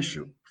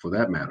official, for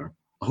that matter,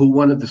 who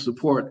wanted to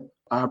support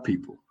our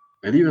people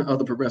and even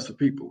other progressive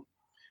people.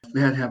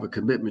 They had to have a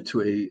commitment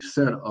to a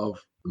set of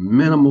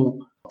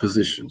minimal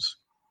positions.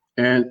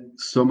 And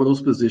some of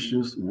those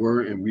positions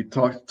were, and we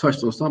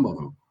touched on some of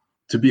them,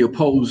 to be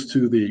opposed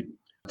to the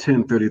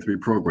 1033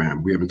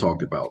 program we haven't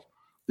talked about,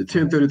 The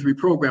 1033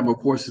 program, of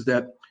course, is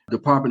that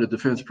Department of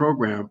Defense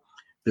program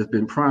that's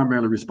been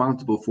primarily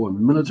responsible for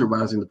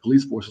militarizing the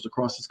police forces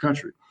across this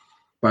country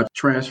by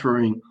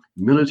transferring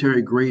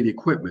military-grade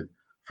equipment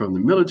from the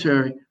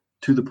military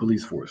to the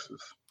police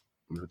forces,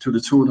 to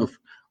the tune of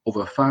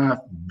over $5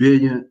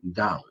 billion.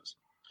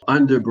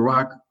 Under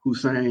Barack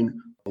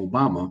Hussein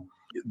Obama,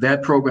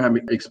 that program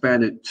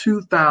expanded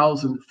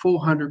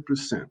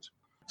 2,400%.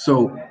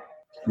 So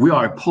we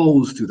are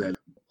opposed to that.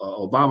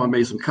 Obama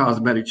made some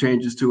cosmetic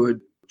changes to it.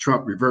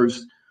 Trump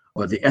reversed,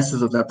 but the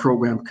essence of that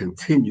program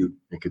continued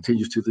and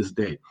continues to this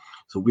day.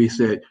 So we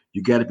said,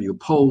 you got to be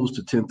opposed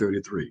to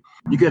 1033.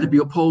 You got to be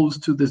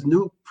opposed to this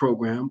new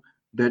program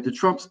that the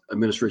Trump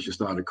administration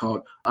started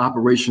called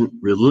Operation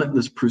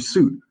Relentless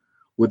Pursuit,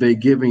 where they're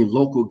giving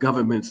local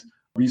governments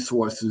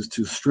resources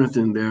to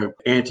strengthen their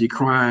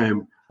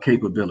anti-crime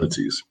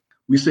capabilities.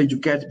 We say you've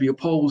got to be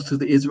opposed to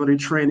the Israeli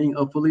training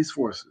of police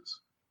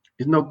forces.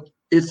 There's no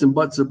ifs and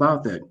buts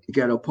about that. You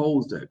got to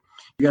oppose that.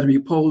 You got to be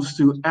opposed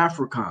to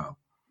AFRICOM.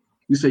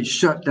 We say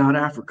shut down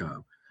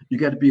AFRICOM. You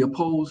got to be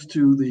opposed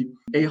to the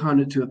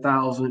 800 to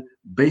 1,000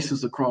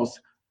 bases across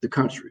the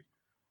country.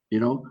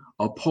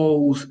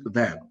 Oppose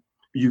that.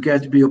 You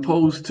got to be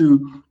opposed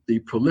to the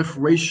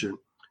proliferation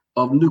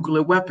of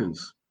nuclear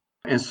weapons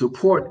and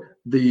support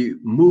the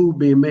move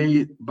being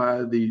made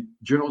by the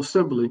General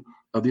Assembly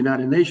of the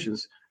United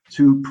Nations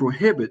to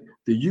prohibit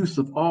the use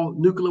of all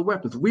nuclear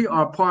weapons. We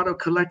are part of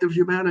collective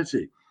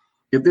humanity.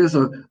 If there's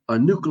a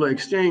nuclear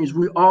exchange,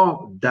 we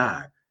all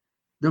die.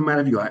 No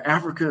matter if you are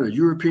African or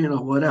European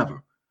or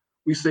whatever.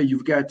 We say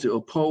you've got to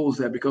oppose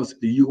that because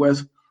the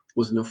U.S.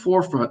 was in the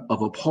forefront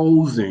of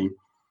opposing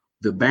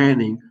the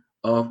banning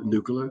of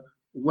nuclear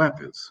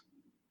weapons.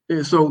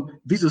 And so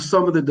these are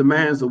some of the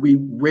demands that we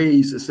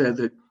raised that said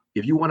that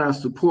if you want our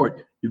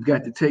support, you've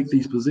got to take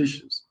these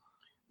positions.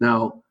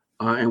 Now,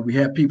 and we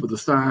had people to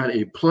sign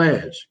a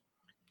pledge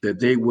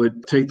that they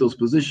would take those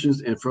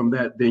positions, and from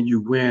that, then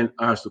you win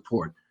our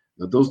support.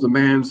 Now, those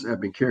demands have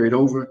been carried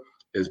over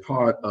as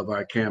part of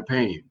our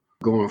campaign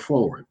going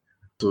forward.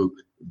 So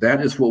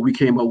that is what we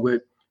came up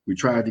with. We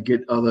tried to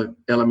get other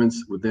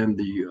elements within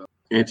the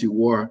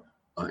anti-war,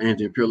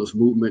 anti-imperialist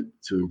movement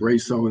to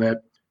embrace some of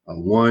that.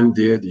 One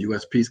did, the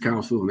U.S. Peace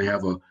Council, and they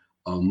have a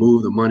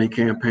Move the Money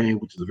campaign,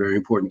 which is a very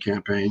important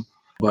campaign.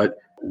 But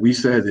we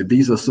said that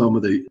these are some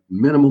of the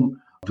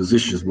minimum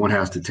positions one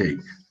has to take.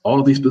 All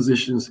of these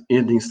positions,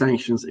 ending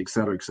sanctions, et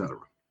cetera, et cetera.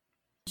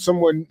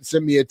 Someone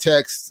sent me a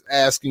text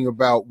asking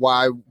about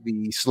why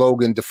the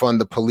slogan defund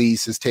the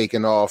police is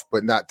taken off,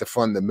 but not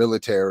defund the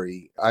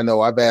military. I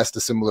know I've asked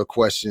a similar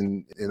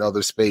question in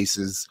other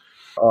spaces,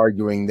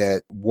 arguing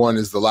that one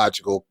is the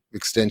logical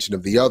extension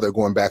of the other,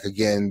 going back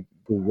again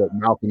to what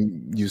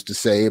Malcolm used to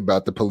say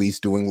about the police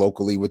doing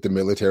locally what the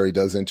military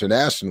does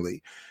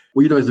internationally.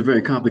 Well, it's a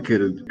very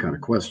complicated kind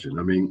of question.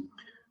 I mean,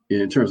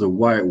 in terms of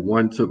why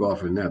one took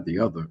off and not the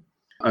other,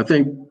 I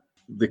think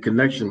the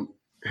connection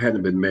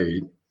hadn't been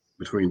made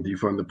between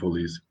defund the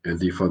police and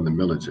defund the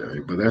military,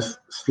 but that's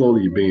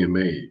slowly being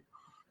made.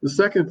 The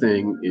second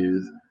thing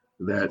is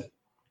that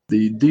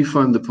the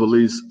defund the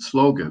police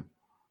slogan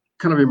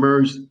kind of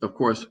emerged, of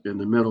course, in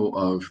the middle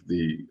of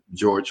the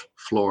George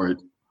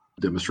Floyd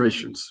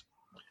demonstrations.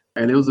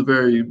 And it was a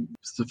very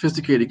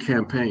sophisticated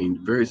campaign,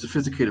 very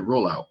sophisticated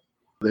rollout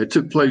that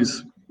took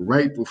place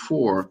right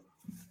before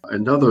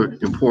another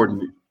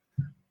important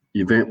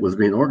event was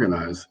being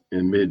organized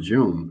in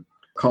mid-June,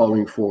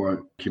 calling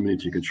for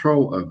community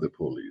control of the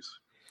police.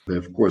 That,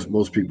 of course,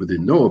 most people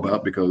didn't know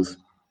about because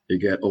it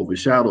got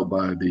overshadowed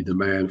by the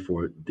demand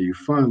for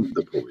defund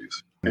the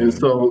police. And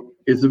so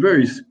it's a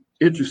very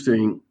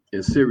interesting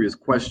and serious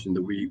question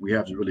that we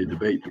have to really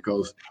debate,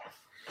 because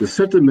the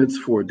sentiments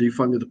for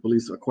defunding the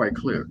police are quite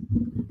clear.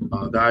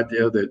 The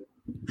idea that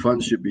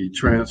funds should be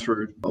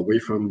transferred away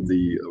from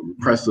the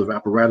repressive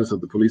apparatus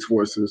of the police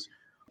forces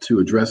to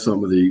address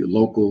some of the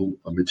local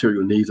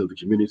material needs of the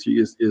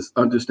community is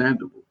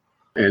understandable.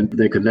 And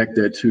they connect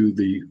that to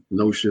the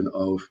notion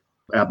of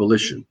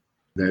abolition,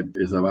 that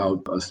is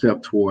about a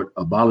step toward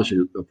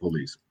abolishing the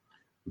police.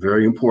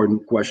 Very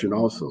important question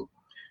also.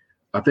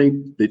 I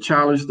think the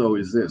challenge, though,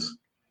 is this,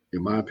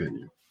 in my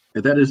opinion,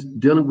 and that is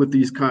dealing with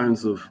these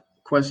kinds of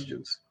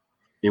questions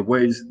in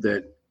ways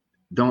that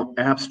don't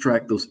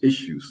abstract those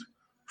issues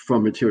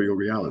from material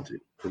reality.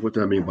 So what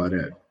do I mean by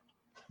that?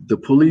 The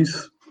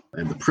police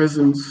and the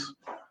prisons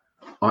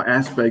are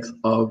aspects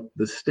of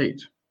the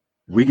state.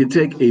 We can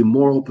take a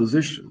moral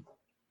position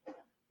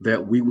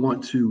that we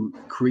want to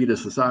create a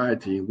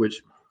society in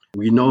which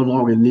we no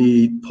longer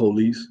need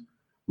police,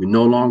 we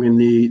no longer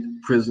need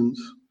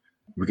prisons,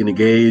 we can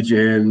engage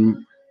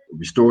in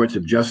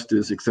restorative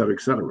justice, et cetera,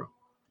 et cetera.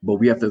 But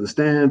we have to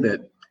understand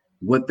that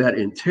what that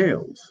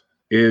entails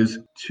is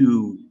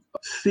to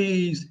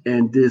seize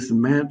and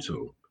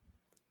dismantle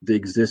the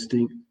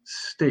existing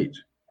state.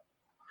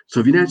 So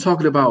if you're not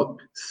talking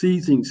about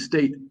seizing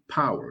state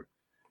power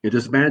and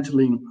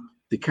dismantling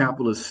the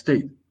capitalist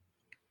state,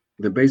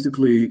 then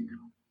basically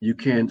you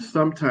can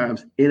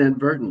sometimes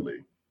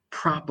inadvertently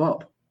prop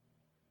up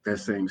that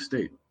same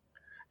state.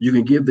 You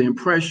can give the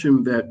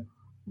impression that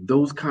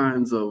those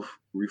kinds of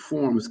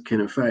reforms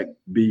can in fact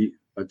be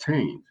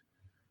attained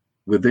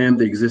within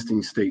the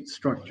existing state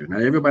structure. Now,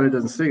 everybody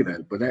doesn't say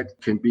that, but that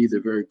can be the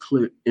very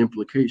clear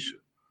implication.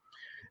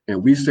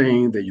 And we're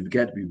saying that you've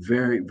got to be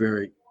very,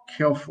 very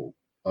careful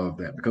of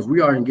that because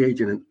we are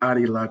engaged in an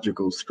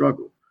ideological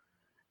struggle.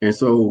 And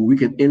so we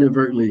can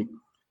inadvertently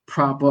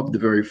prop up the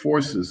very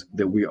forces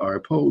that we are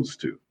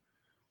opposed to.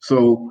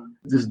 So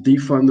this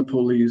defund the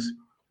police,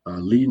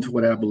 leading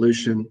toward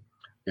abolition,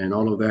 and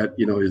all of that,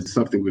 is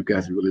something we've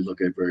got to really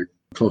look at very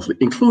closely,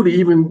 including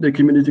even the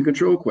community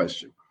control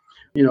question.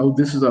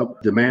 This is a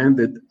demand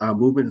that our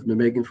movement has been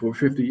making for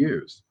 50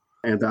 years.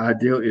 And the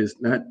ideal is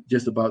not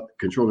just about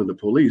controlling the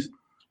police,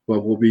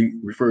 but what we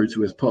refer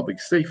to as public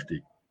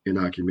safety in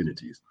our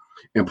communities.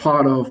 And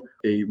part of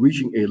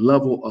reaching a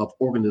level of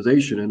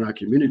organization in our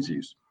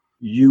communities,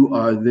 you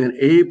are then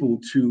able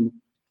to,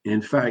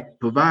 in fact,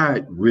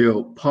 provide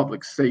real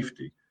public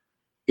safety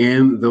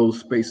in those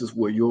spaces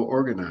where you're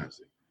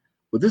organizing.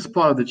 But this is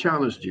part of the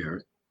challenge,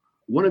 Jared.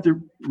 One of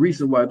the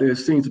reasons why there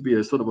seems to be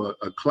a sort of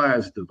a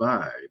class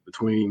divide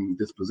between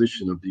this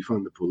position of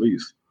defund the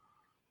police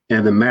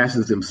and the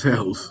masses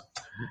themselves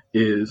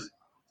is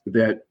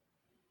that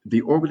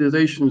the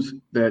organizations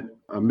that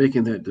are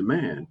making that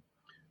demand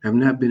have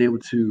not been able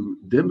to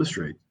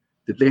demonstrate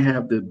that they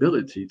have the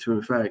ability to,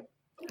 in fact,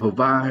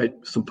 provide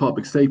some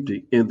public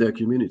safety in their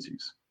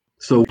communities.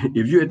 So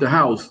if you're at the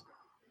house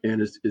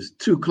and it's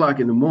 2:00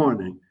 in the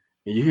morning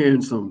and you're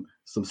hearing some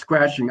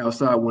scratching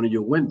outside one of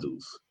your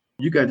windows,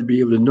 you got to be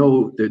able to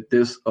know that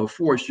there's a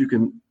force you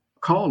can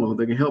call on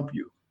that can help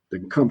you, that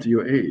can come to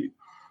your aid,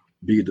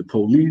 be it the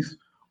police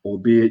or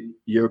be it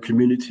your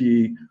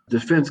community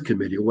defense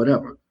committee or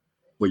whatever.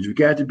 But you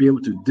got to be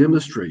able to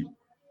demonstrate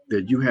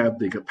that you have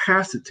the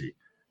capacity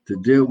to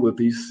deal with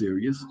these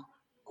serious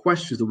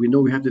questions that we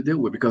know we have to deal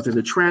with, because in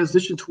the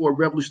transition toward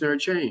revolutionary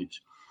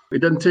change, it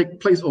doesn't take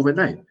place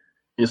overnight.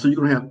 And so you're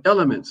going to have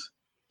elements,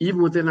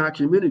 even within our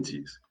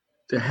communities,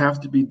 that have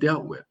to be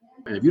dealt with.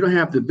 And if you don't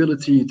have the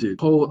ability to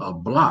hold a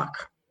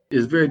block,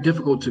 it's very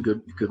difficult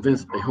to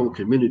convince a whole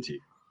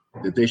community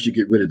that they should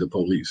get rid of the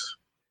police.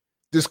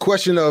 This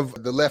question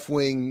of the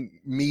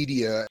left-wing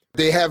media,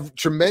 they have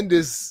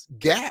tremendous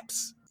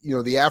gaps.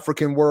 The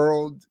African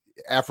world,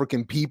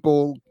 African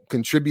people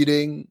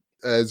contributing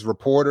as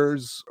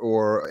reporters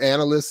or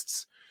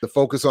analysts, the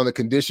focus on the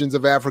conditions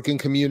of African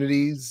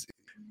communities.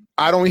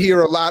 I don't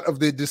hear a lot of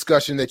the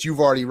discussion that you've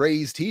already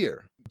raised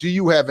here. Do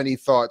you have any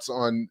thoughts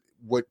on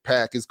what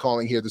PAC is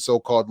calling here the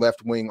so-called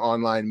left-wing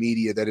online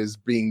media that is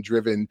being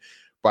driven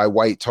by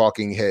white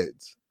talking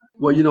heads?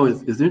 Well,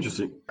 it's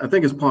interesting. I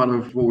think it's part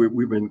of what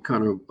we've been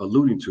kind of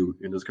alluding to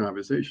in this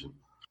conversation.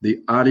 The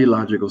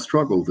ideological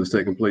struggle that's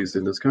taking place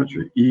in this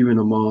country, even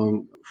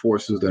among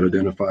forces that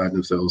identify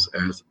themselves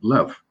as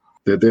left,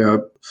 that there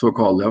are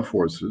so-called left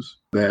forces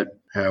that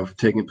have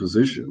taken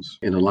positions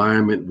in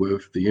alignment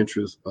with the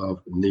interests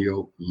of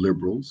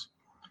neoliberals,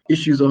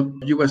 issues of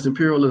U.S.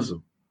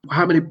 imperialism.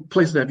 How many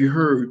places have you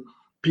heard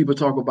people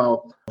talk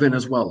about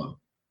Venezuela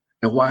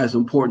and why it's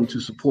important to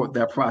support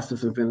that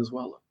process in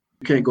Venezuela?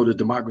 You can't go to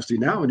Democracy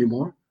Now!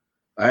 Anymore.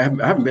 I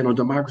haven't been on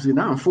Democracy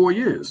Now! In 4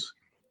 years.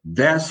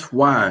 That's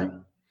why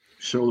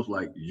shows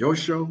like your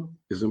show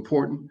is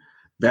important.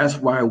 That's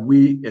why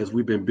as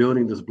we've been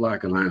building this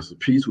Black Alliance of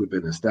Peace, we've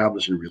been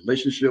establishing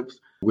relationships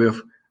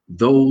with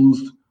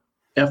those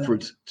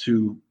efforts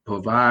to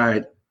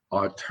provide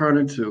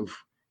alternative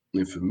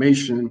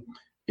information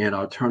and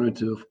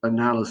alternative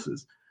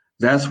analysis.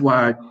 That's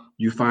why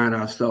you find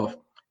ourselves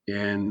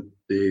in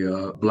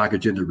the Black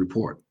Agenda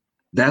Report.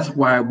 That's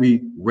why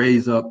we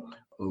raise up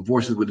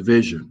Voices with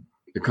Vision.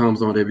 It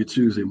comes on every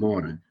Tuesday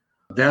morning.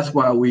 That's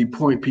why we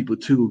point people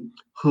to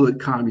hood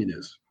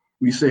communists.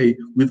 We say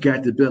we've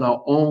got to build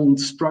our own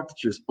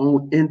structures,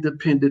 own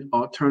independent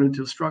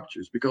alternative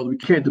structures, because we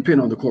can't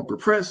depend on the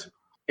corporate press.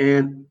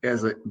 And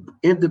as an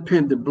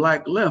independent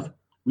Black left,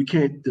 we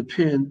can't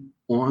depend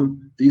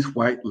on these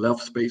white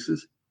left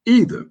spaces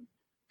either,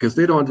 because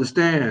they don't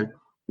understand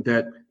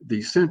that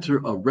the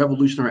center of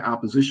revolutionary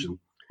opposition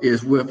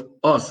is with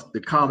us, the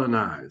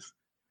colonized,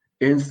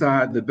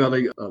 inside the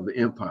belly of the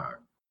empire.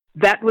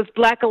 That was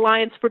Black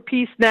Alliance for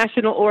Peace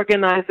national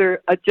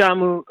organizer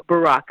Ajamu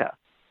Baraka.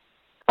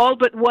 All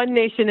but one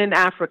nation in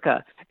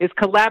Africa is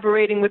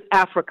collaborating with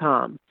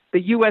AFRICOM,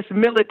 the U.S.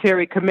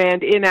 military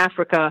command in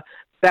Africa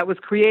that was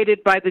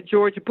created by the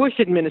George Bush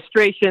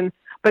administration,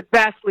 but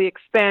vastly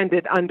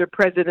expanded under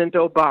President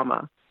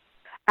Obama.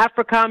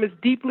 AFRICOM is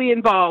deeply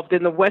involved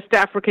in the West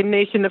African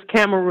nation of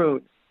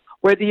Cameroon,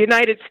 where the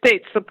United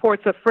States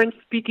supports a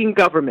French-speaking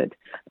government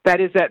that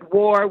is at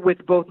war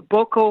with both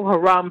Boko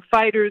Haram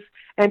fighters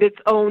and its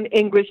own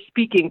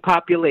English-speaking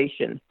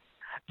population.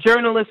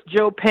 Journalist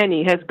Joe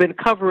Penny has been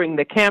covering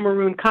the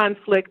Cameroon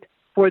conflict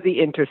for The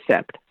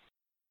Intercept.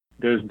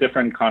 There's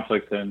different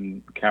conflicts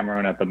in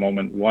Cameroon at the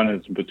moment. One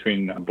is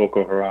between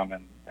Boko Haram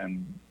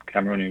and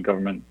Cameroonian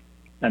government.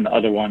 And the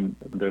other one,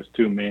 there's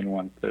two main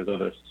ones. There's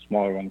other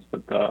smaller ones,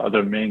 but the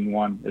other main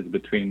one is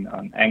between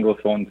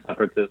Anglophone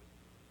separatists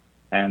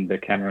and the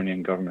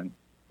Cameroonian government.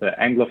 The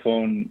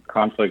Anglophone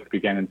conflict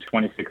began in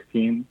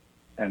 2016,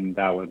 and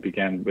that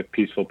began with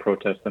peaceful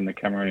protests, and the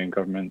Cameroonian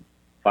government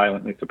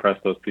violently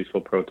suppressed those peaceful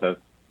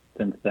protests.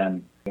 Since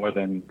then, more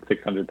than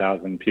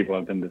 600,000 people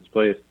have been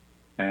displaced,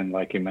 and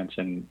like you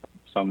mentioned,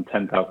 some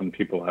 10,000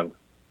 people have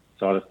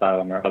sought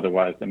asylum or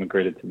otherwise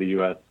immigrated to the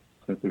U.S.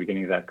 since the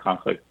beginning of that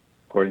conflict,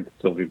 according to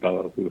Sylvie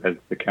Bello, who heads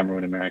the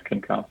Cameroon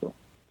American Council.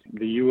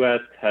 The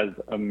U.S. has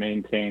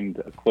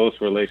maintained a close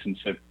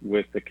relationship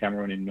with the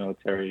Cameroonian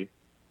military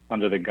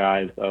under the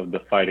guise of the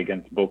fight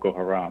against Boko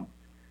Haram.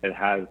 It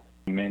has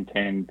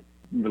maintained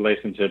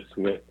relationships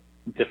with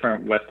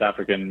different West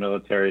African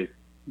militaries.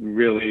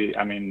 Really,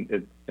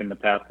 in the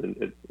past,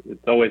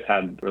 it's always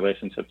had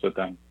relationships with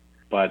them,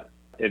 but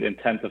it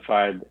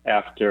intensified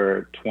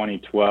after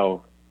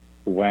 2012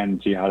 when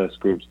jihadist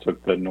groups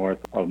took the north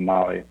of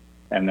Mali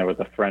and there was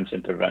a French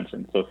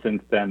intervention. So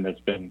since then, there's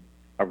been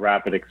a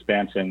rapid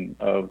expansion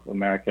of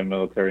American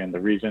military in the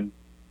region,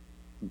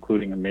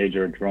 including a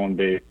major drone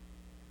base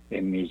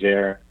in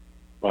Niger,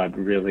 but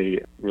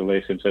really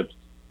relationships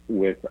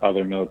with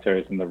other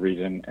militaries in the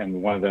region,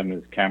 and one of them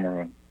is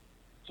Cameroon.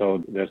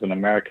 So there's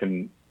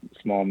an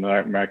small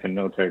American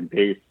military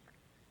base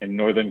in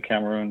northern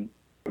Cameroon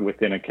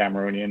within a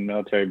Cameroonian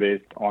military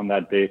base. On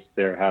that base,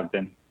 there have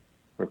been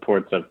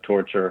reports of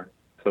torture.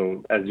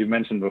 So as you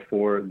mentioned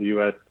before, the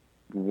U.S.,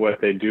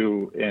 what they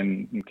do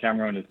in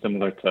Cameroon is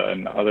similar to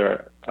in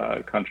other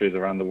countries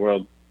around the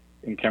world.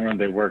 In Cameroon,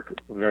 they work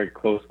very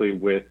closely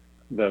with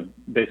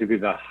basically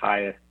the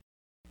highest,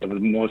 the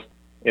most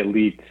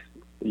elite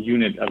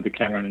unit of the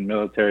Cameroonian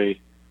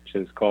military, which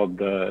is called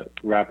the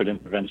Rapid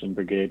Intervention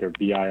Brigade, or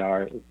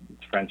BIR, it's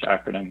a French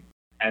acronym.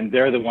 And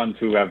they're the ones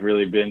who have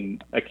really been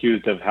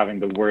accused of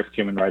having the worst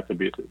human rights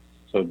abuses.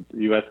 So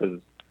the U.S. has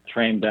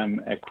trained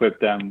them,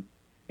 equipped them.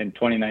 In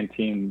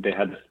 2019, they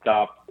had to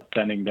stop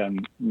sending them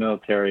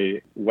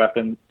military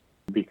weapons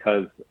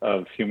because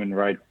of human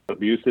rights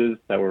abuses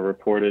that were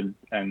reported,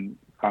 and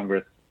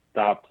Congress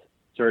stopped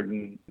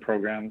certain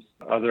programs.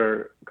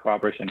 Other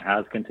cooperation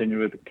has continued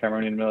with the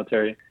Cameroonian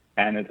military,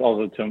 and it's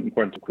also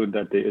important to include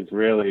that the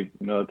Israeli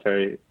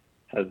military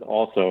has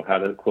also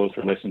had a close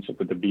relationship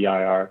with the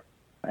BIR,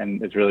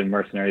 and Israeli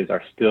mercenaries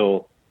are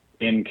still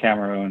in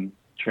Cameroon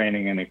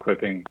training and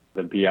equipping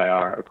the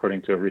BIR,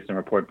 according to a recent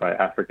report by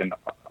African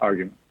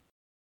Argument.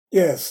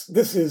 Yes,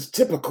 this is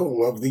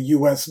typical of the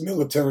U.S.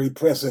 military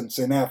presence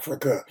in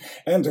Africa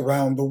and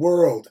around the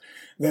world.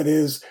 That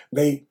is,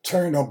 they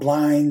turn a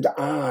blind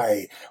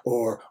eye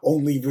or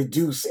only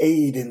reduce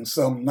aid in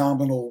some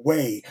nominal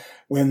way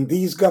when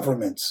these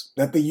governments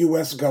that the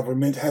U.S.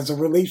 government has a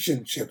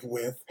relationship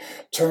with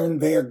turn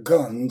their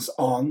guns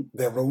on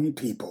their own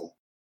people.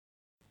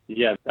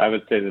 Yes, I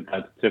would say that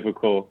that's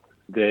typical.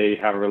 They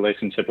have a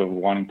relationship of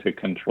wanting to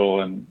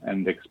control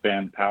and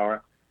expand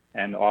power.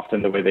 And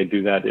often the way they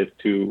do that is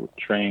to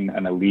train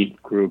an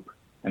elite group,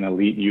 an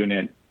elite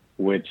unit,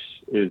 which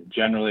is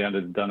generally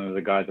done under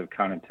the guise of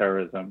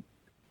counterterrorism.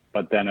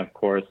 But then, of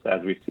course,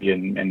 as we see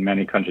in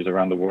many countries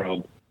around the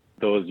world,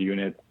 those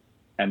units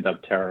end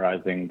up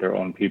terrorizing their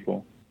own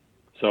people.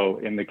 So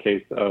in the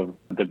case of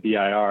the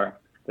BIR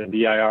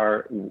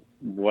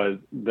was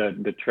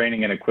the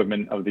training and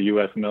equipment of the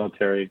U.S.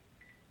 military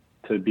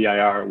to the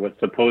BIR was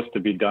supposed to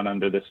be done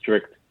under the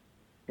strict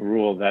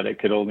rule that it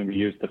could only be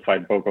used to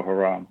fight Boko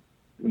Haram.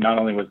 Not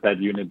only was that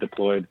unit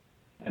deployed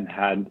and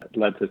had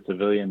led to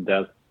civilian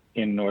deaths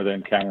in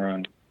northern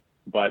Cameroon,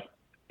 but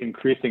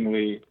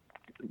increasingly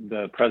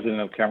the president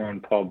of Cameroon,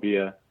 Paul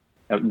Biya,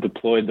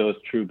 deployed those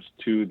troops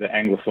to the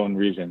Anglophone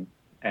region.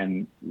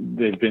 And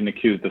they've been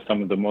accused of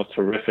some of the most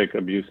horrific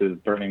abuses,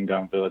 burning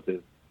down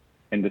villages,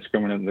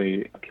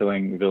 indiscriminately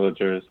killing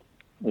villagers,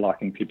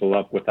 locking people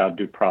up without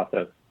due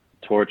process,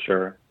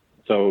 torture.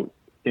 So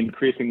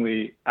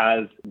increasingly,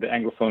 as the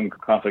Anglophone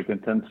conflict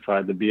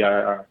intensified, the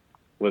BIR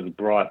was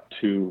brought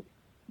to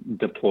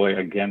deploy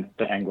against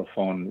the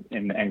Anglophone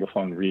in the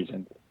Anglophone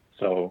region.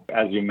 So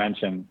as you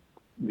mentioned,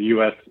 the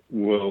U.S.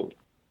 will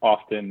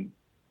often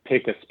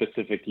pick a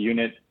specific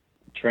unit,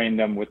 train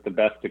them with the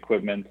best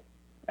equipment,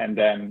 and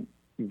then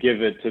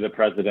give it to the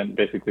president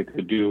basically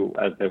to do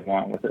as they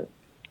want with it.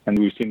 And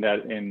we've seen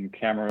that in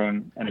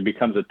Cameroon, and it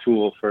becomes a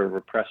tool for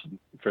repression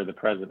for the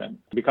president.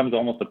 It becomes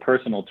almost a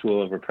personal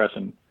tool of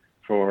repression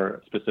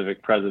for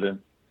specific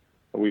presidents.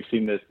 We've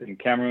seen this in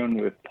Cameroon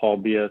with Paul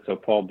Biya. So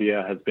Paul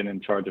Biya has been in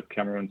charge of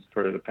Cameroon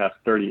for the past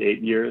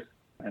 38 years,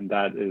 and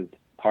that is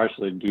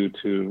partially due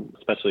to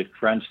especially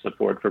French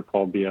support for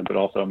Paul Biya, but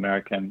also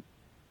American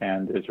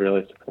and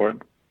Israeli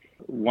support.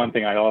 One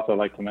thing I also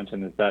like to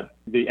mention is that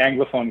the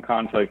Anglophone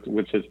conflict,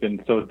 which has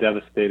been so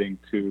devastating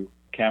to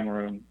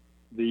Cameroon,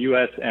 the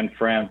U.S. and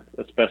France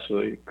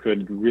especially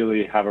could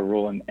really have a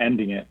role in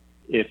ending it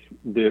if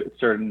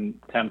certain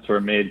attempts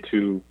were made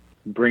to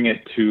bring it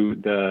to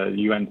the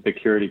UN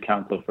Security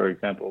Council, for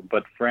example.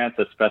 But France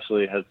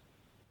especially has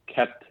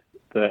kept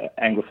the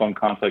Anglophone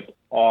conflict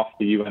off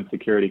the UN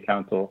Security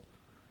Council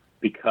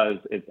because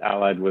it's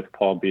allied with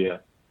Paul Biya.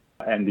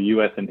 And the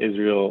U.S. and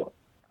Israel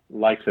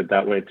likes it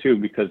that way too,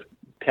 because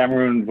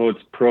Cameroon votes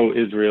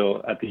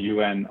pro-Israel at the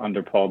UN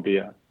under Paul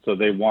Biya. So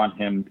they want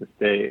him to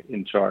stay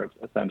in charge,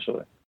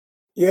 essentially.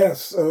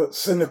 Yes, a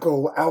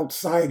cynical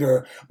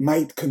outsider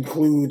might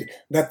conclude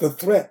that the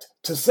threat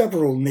to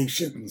several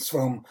nations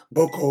from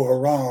Boko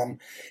Haram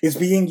is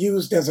being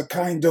used as a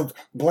kind of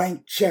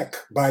blank check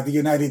by the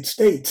United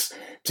States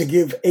to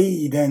give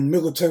aid and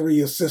military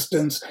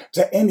assistance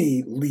to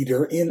any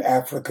leader in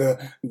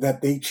Africa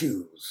that they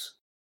choose.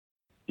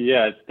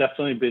 Yeah, it's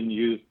definitely been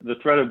used. The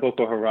threat of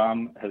Boko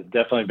Haram has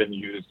definitely been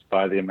used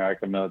by the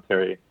American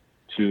military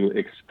to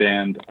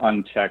expand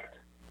unchecked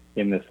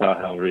in the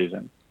Sahel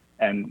region.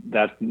 And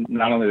that's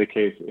not only the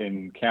case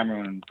in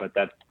Cameroon, but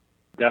that's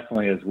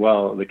definitely as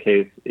well the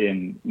case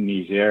in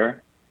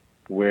Niger,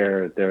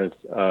 where there's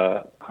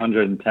a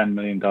 $110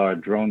 million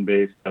drone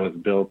base that was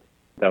built,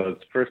 that was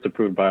first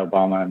approved by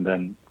Obama and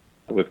then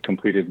was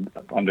completed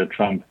under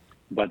Trump.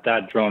 But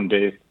that drone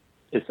base,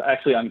 it's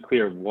actually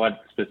unclear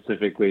what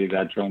specifically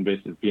that drone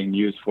base is being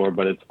used for,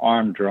 but it's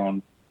armed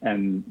drones,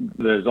 and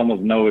there's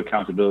almost no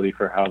accountability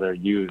for how they're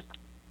used.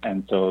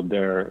 And so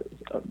they're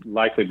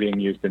likely being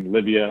used in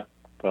Libya,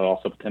 but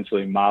also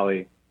potentially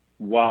Mali,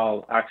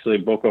 while actually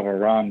Boko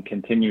Haram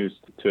continues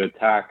to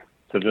attack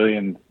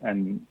civilians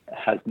and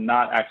has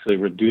not actually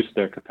reduced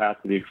their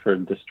capacity for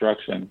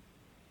destruction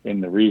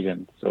in the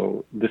region.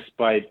 So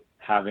despite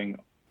having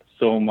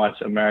so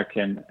much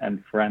American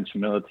and French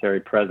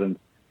military presence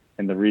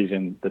in the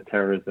region, the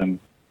terrorism,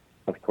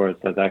 of course,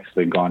 has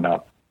actually gone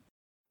up.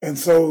 And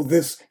so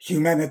this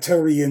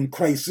humanitarian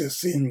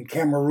crisis in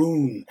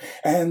Cameroon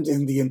and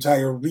in the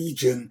entire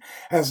region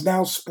has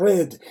now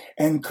spread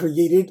and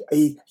created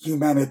a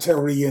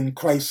humanitarian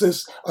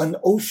crisis an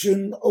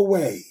ocean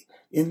away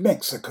in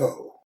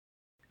Mexico.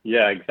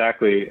 Yeah,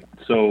 exactly.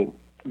 So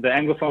the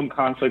Anglophone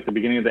conflict, the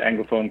beginning of the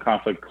Anglophone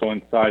conflict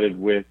coincided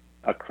with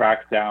a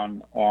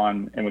crackdown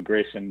on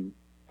immigration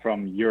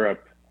from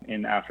Europe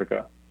in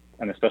Africa,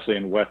 and especially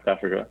in West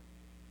Africa.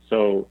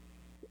 So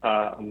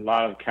a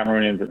lot of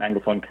Cameroonians and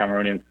Anglophone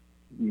Cameroonians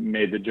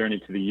made the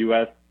journey to the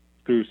U.S.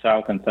 through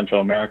South and Central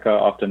America,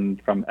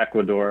 often from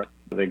Ecuador.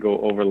 They go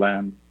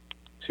overland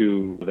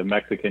to the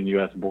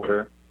Mexican-U.S.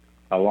 border.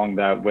 Along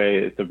that way,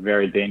 it's a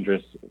very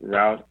dangerous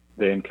route.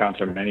 They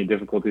encounter many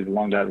difficulties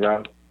along that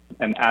route.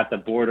 And at the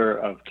border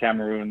of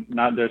Cameroon,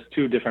 there's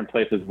two different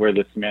places where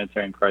this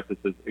humanitarian crisis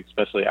is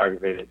especially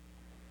aggravated.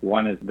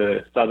 One is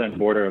the southern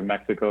border of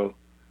Mexico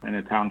in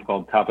a town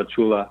called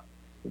Tapachula,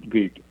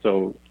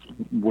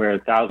 where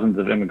thousands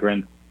of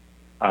immigrants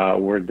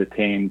were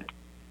detained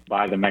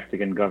by the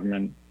Mexican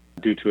government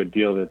due to a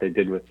deal that they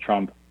did with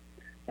Trump.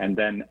 And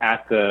then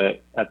at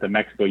the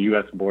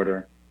Mexico-U.S.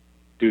 border,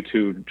 due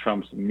to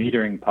Trump's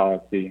metering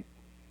policy,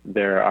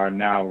 there are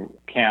now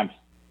camps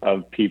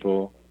of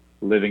people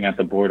living at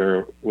the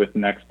border with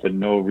next to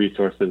no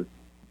resources.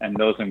 And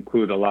those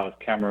include a lot of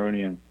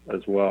Cameroonians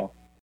as well.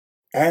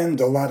 And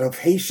a lot of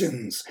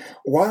Haitians.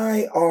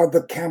 Why are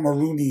the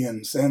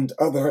Cameroonians and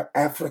other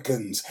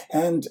Africans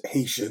and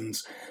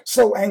Haitians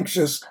so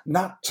anxious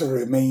not to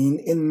remain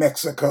in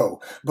Mexico,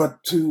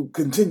 but to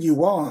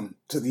continue on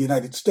to the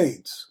United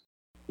States?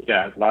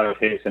 Yeah, a lot of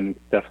Haitians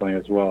definitely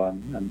as well,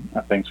 and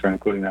thanks for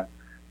including that.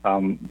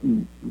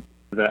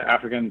 The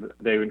Africans,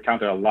 they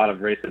encounter a lot of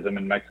racism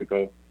in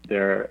Mexico.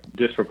 They're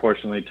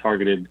disproportionately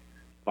targeted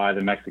by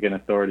the Mexican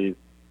authorities.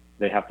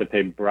 They have to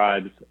pay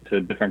bribes to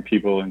different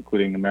people,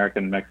 including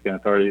American and Mexican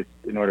authorities,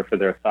 in order for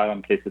their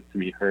asylum cases to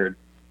be heard.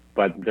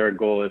 But their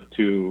goal is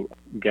to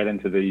get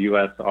into the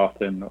U.S.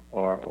 often,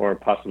 or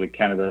possibly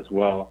Canada as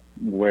well,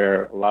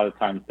 where a lot of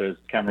times there's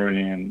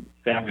Cameroonian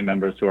family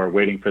members who are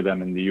waiting for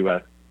them in the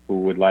U.S.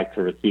 who would like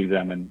to receive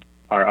them and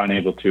are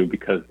unable to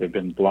because they've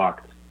been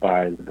blocked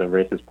by the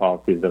racist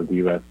policies of the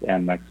U.S.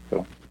 and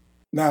Mexico.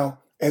 Now,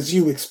 as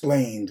you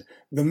explained,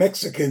 the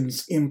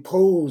Mexicans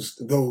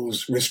imposed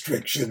those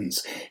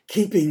restrictions,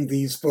 keeping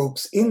these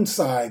folks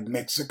inside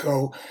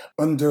Mexico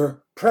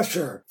under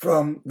pressure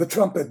from the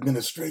Trump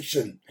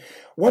administration.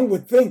 One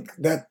would think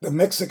that the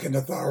Mexican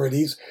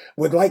authorities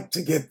would like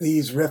to get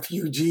these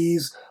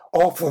refugees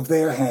off of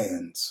their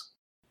hands.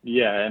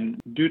 Yeah, and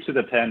due to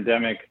the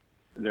pandemic,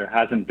 there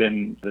hasn't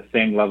been the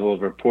same level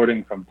of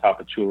reporting from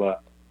Tapachula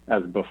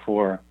as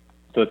before.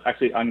 So it's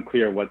actually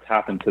unclear what's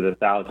happened to the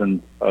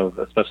thousands of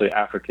especially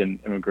African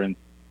immigrants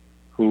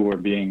who were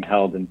being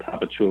held in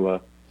Tapachula,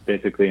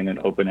 basically in an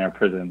open-air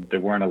prison. They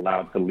weren't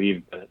allowed to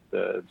leave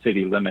the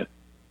city limits.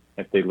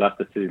 If they left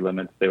the city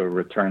limits, they were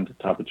returned to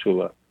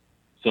Tapachula.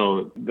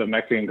 So the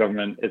Mexican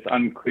government, it's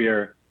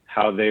unclear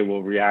how they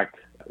will react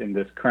in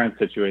this current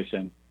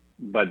situation,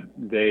 but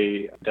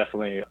they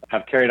definitely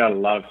have carried out a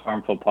lot of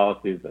harmful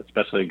policies,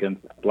 especially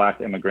against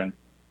Black immigrants,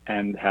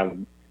 and have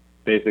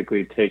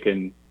basically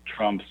taken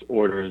Trump's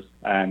orders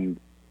and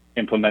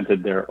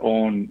implemented their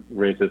own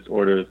racist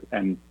orders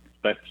and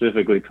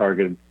specifically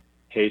targeted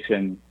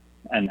Haitian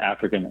and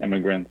African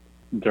immigrants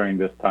during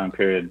this time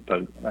period,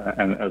 but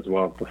and as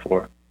well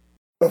before.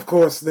 Of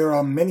course, there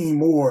are many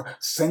more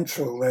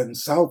Central and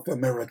South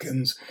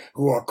Americans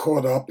who are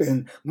caught up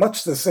in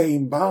much the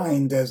same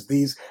bind as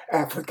these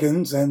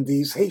Africans and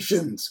these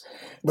Haitians.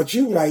 But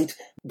you write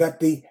that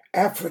the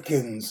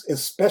Africans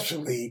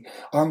especially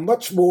are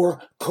much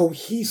more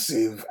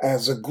cohesive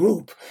as a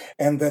group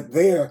and that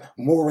they're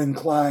more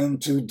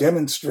inclined to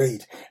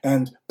demonstrate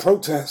and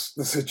protest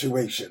the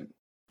situation.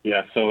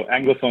 Yeah, so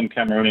Anglophone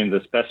Cameroonians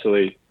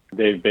especially,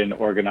 they've been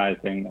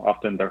organizing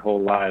often their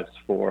whole lives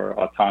for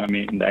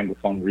autonomy in the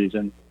Anglophone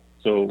region.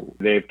 So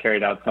they've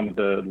carried out some of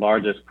the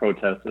largest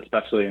protests,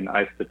 especially in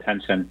ICE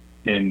detention.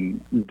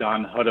 In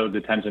Don Hutto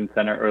Detention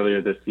Center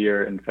earlier this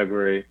year in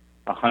February,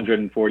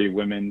 140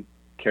 women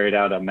carried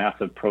out a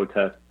massive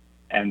protest,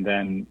 and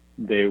then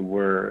they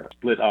were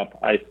split up.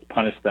 ICE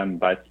punished them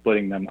by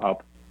splitting them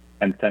up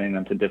and sending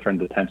them to different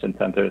detention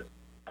centers.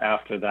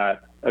 After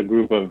that, a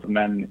group of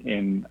men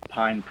in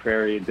Pine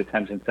Prairie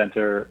Detention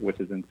Center, which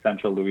is in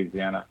central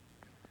Louisiana,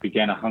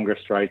 began a hunger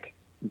strike.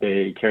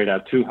 They carried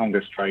out 2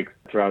 hunger strikes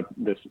throughout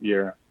this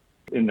year.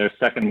 In their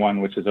second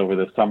one, which is over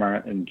the summer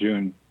in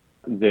June,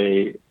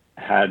 they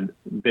had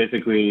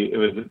basically, it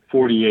was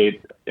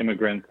 48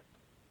 immigrants,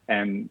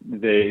 and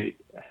they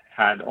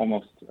had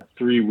almost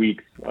 3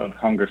 weeks of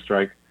hunger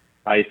strike.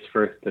 ICE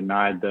first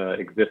denied the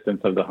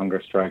existence of the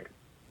hunger strike,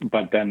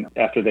 but then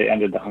after they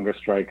ended the hunger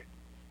strike,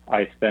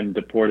 ICE then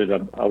deported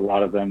a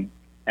lot of them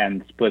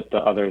and split the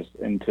others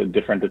into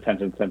different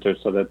detention centers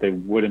so that they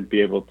wouldn't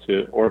be able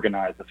to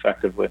organize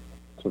effectively.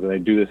 So they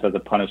do this as a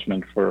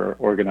punishment for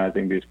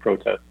organizing these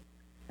protests.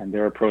 And they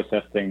were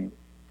protesting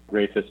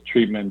racist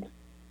treatment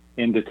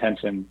in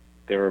detention.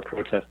 They were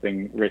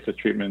protesting racist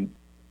treatment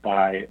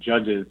by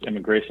judges,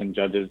 immigration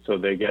judges, so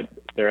they get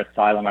their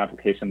asylum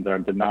applications are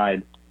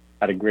denied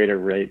at a greater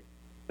rate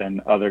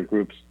than other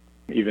groups,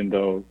 even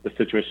though the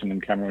situation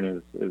in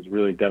Cameroon is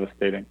really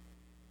devastating.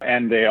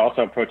 And they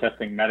also are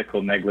protesting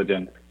medical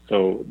negligence.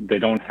 So they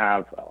don't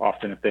have,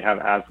 often if they have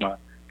asthma,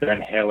 their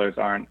inhalers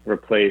aren't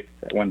replaced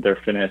when they're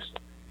finished.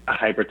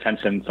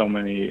 Hypertension, so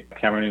many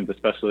Cameroonians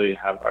especially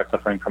are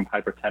suffering from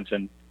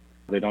hypertension.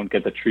 They don't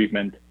get the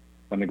treatment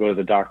when they go to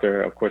the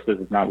doctor. Of course, this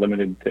is not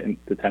limited to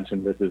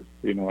detention. This is,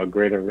 a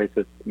greater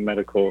racist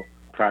medical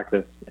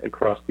practice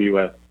across the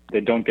U.S.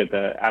 They don't get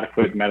the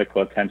adequate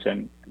medical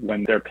attention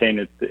when their pain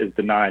is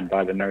denied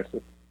by the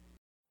nurses.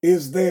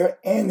 Is there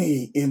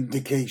any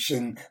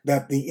indication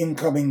that the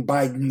incoming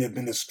Biden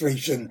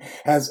administration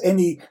has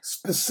any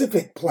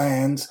specific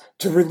plans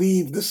to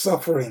relieve the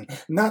suffering,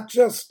 not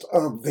just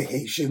of the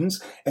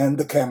Haitians and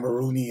the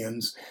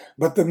Cameroonians,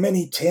 but the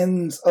many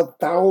tens of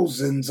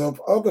thousands of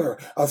other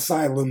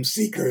asylum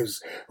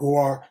seekers who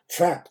are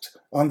trapped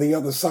on the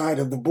other side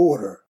of the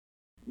border?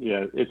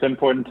 Yeah, it's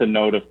important to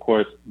note, of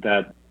course,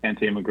 that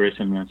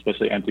anti-immigration,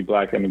 especially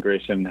anti-Black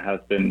immigration,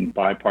 has been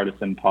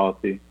bipartisan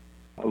policy.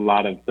 A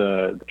lot of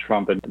the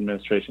Trump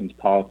administration's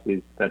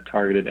policies that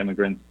targeted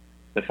immigrants,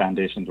 the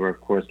foundations were, of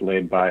course,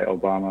 laid by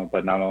Obama,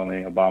 but not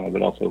only Obama,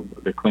 but also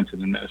the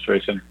Clinton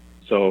administration.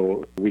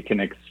 So we can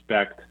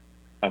expect,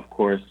 of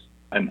course,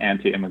 an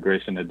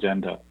anti-immigration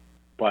agenda.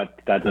 But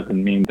that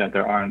doesn't mean that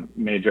there aren't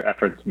major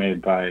efforts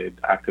made by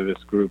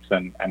activist groups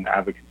and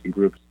advocacy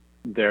groups.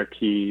 Their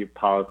key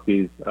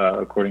policies,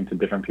 according to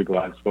different people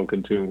I've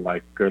spoken to,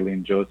 like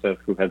Gerline Joseph,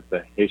 who has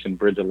the Haitian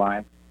Bridge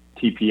Alliance,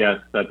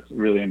 TPS, that's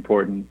really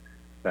important.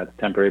 That's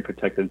temporary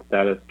protected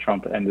status.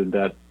 Trump ended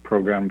that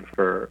program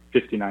for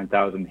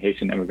 59,000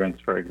 Haitian immigrants,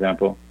 for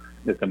example.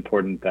 It's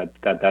important that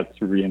that's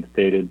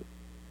reinstated,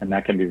 and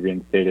that can be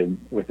reinstated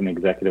with an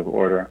executive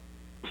order.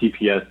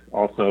 TPS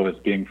also is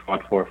being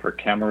fought for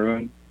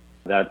Cameroon.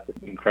 That's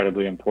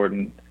incredibly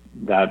important.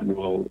 That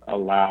will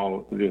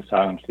allow the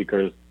asylum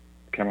seekers,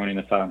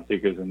 Cameroonian asylum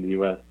seekers in the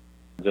U.S.,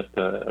 just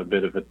a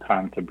bit of a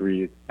time to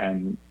breathe.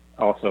 And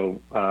also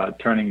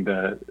turning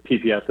the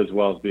TPS as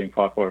well as being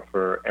fought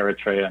for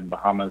Eritrea and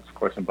Bahamas. Of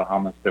course, in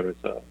Bahamas, there was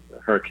a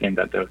hurricane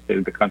that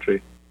devastated the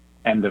country.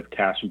 End of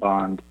cash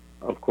bond.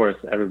 Of course,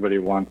 everybody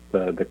wants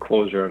the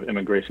closure of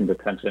immigration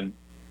detention,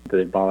 the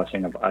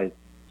abolishing of ICE.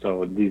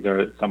 So these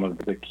are some of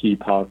the key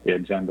policy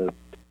agendas.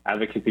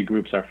 Advocacy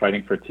groups are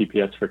fighting for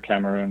TPS for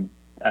Cameroon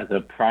as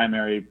a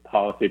primary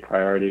policy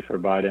priority for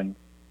Biden.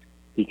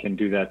 He can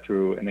do that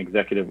through an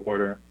executive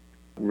order.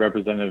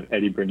 Representative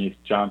Eddie Bernice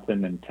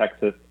Johnson in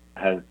Texas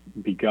has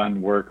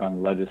begun work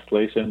on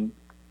legislation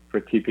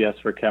for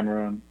TPS for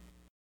Cameroon.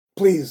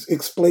 Please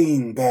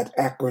explain that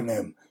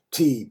acronym,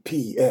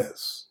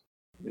 TPS.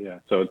 Yeah,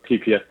 so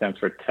TPS stands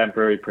for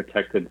Temporary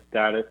Protected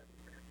Status,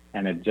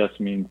 and it just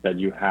means that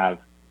you have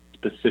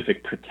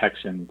specific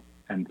protections.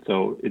 And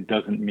so it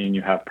doesn't mean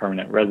you have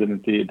permanent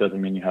residency. It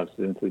doesn't mean you have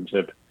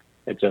citizenship.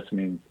 It just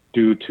means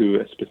due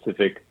to a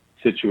specific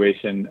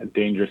situation, a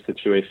dangerous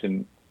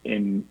situation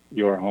in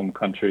your home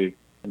country,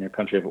 in your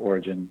country of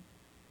origin,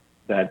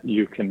 that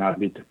you cannot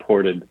be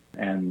deported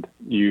and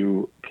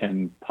you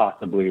can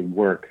possibly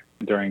work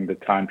during the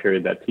time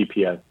period that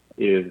TPS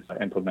is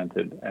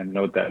implemented. And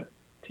note that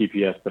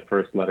TPS, the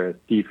first letter is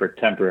T for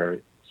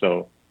temporary.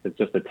 So it's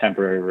just a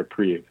temporary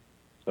reprieve.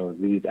 So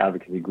these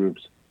advocacy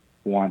groups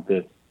want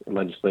this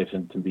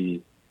legislation to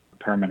be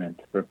permanent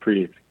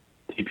reprieve.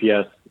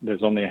 TPS,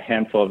 there's only a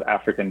handful of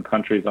African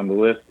countries on the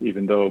list,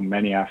 even though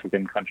many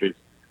African countries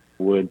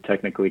would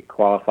technically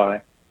qualify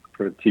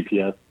for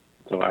TPS.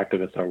 So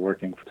activists are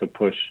working to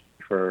push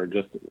for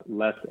just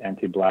less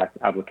anti-Black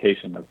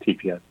application of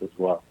TPS as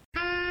well.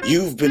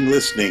 You've been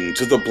listening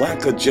to the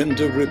Black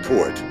Agenda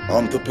Report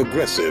on the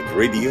Progressive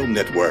Radio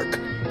Network.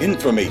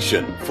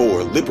 Information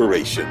for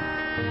liberation.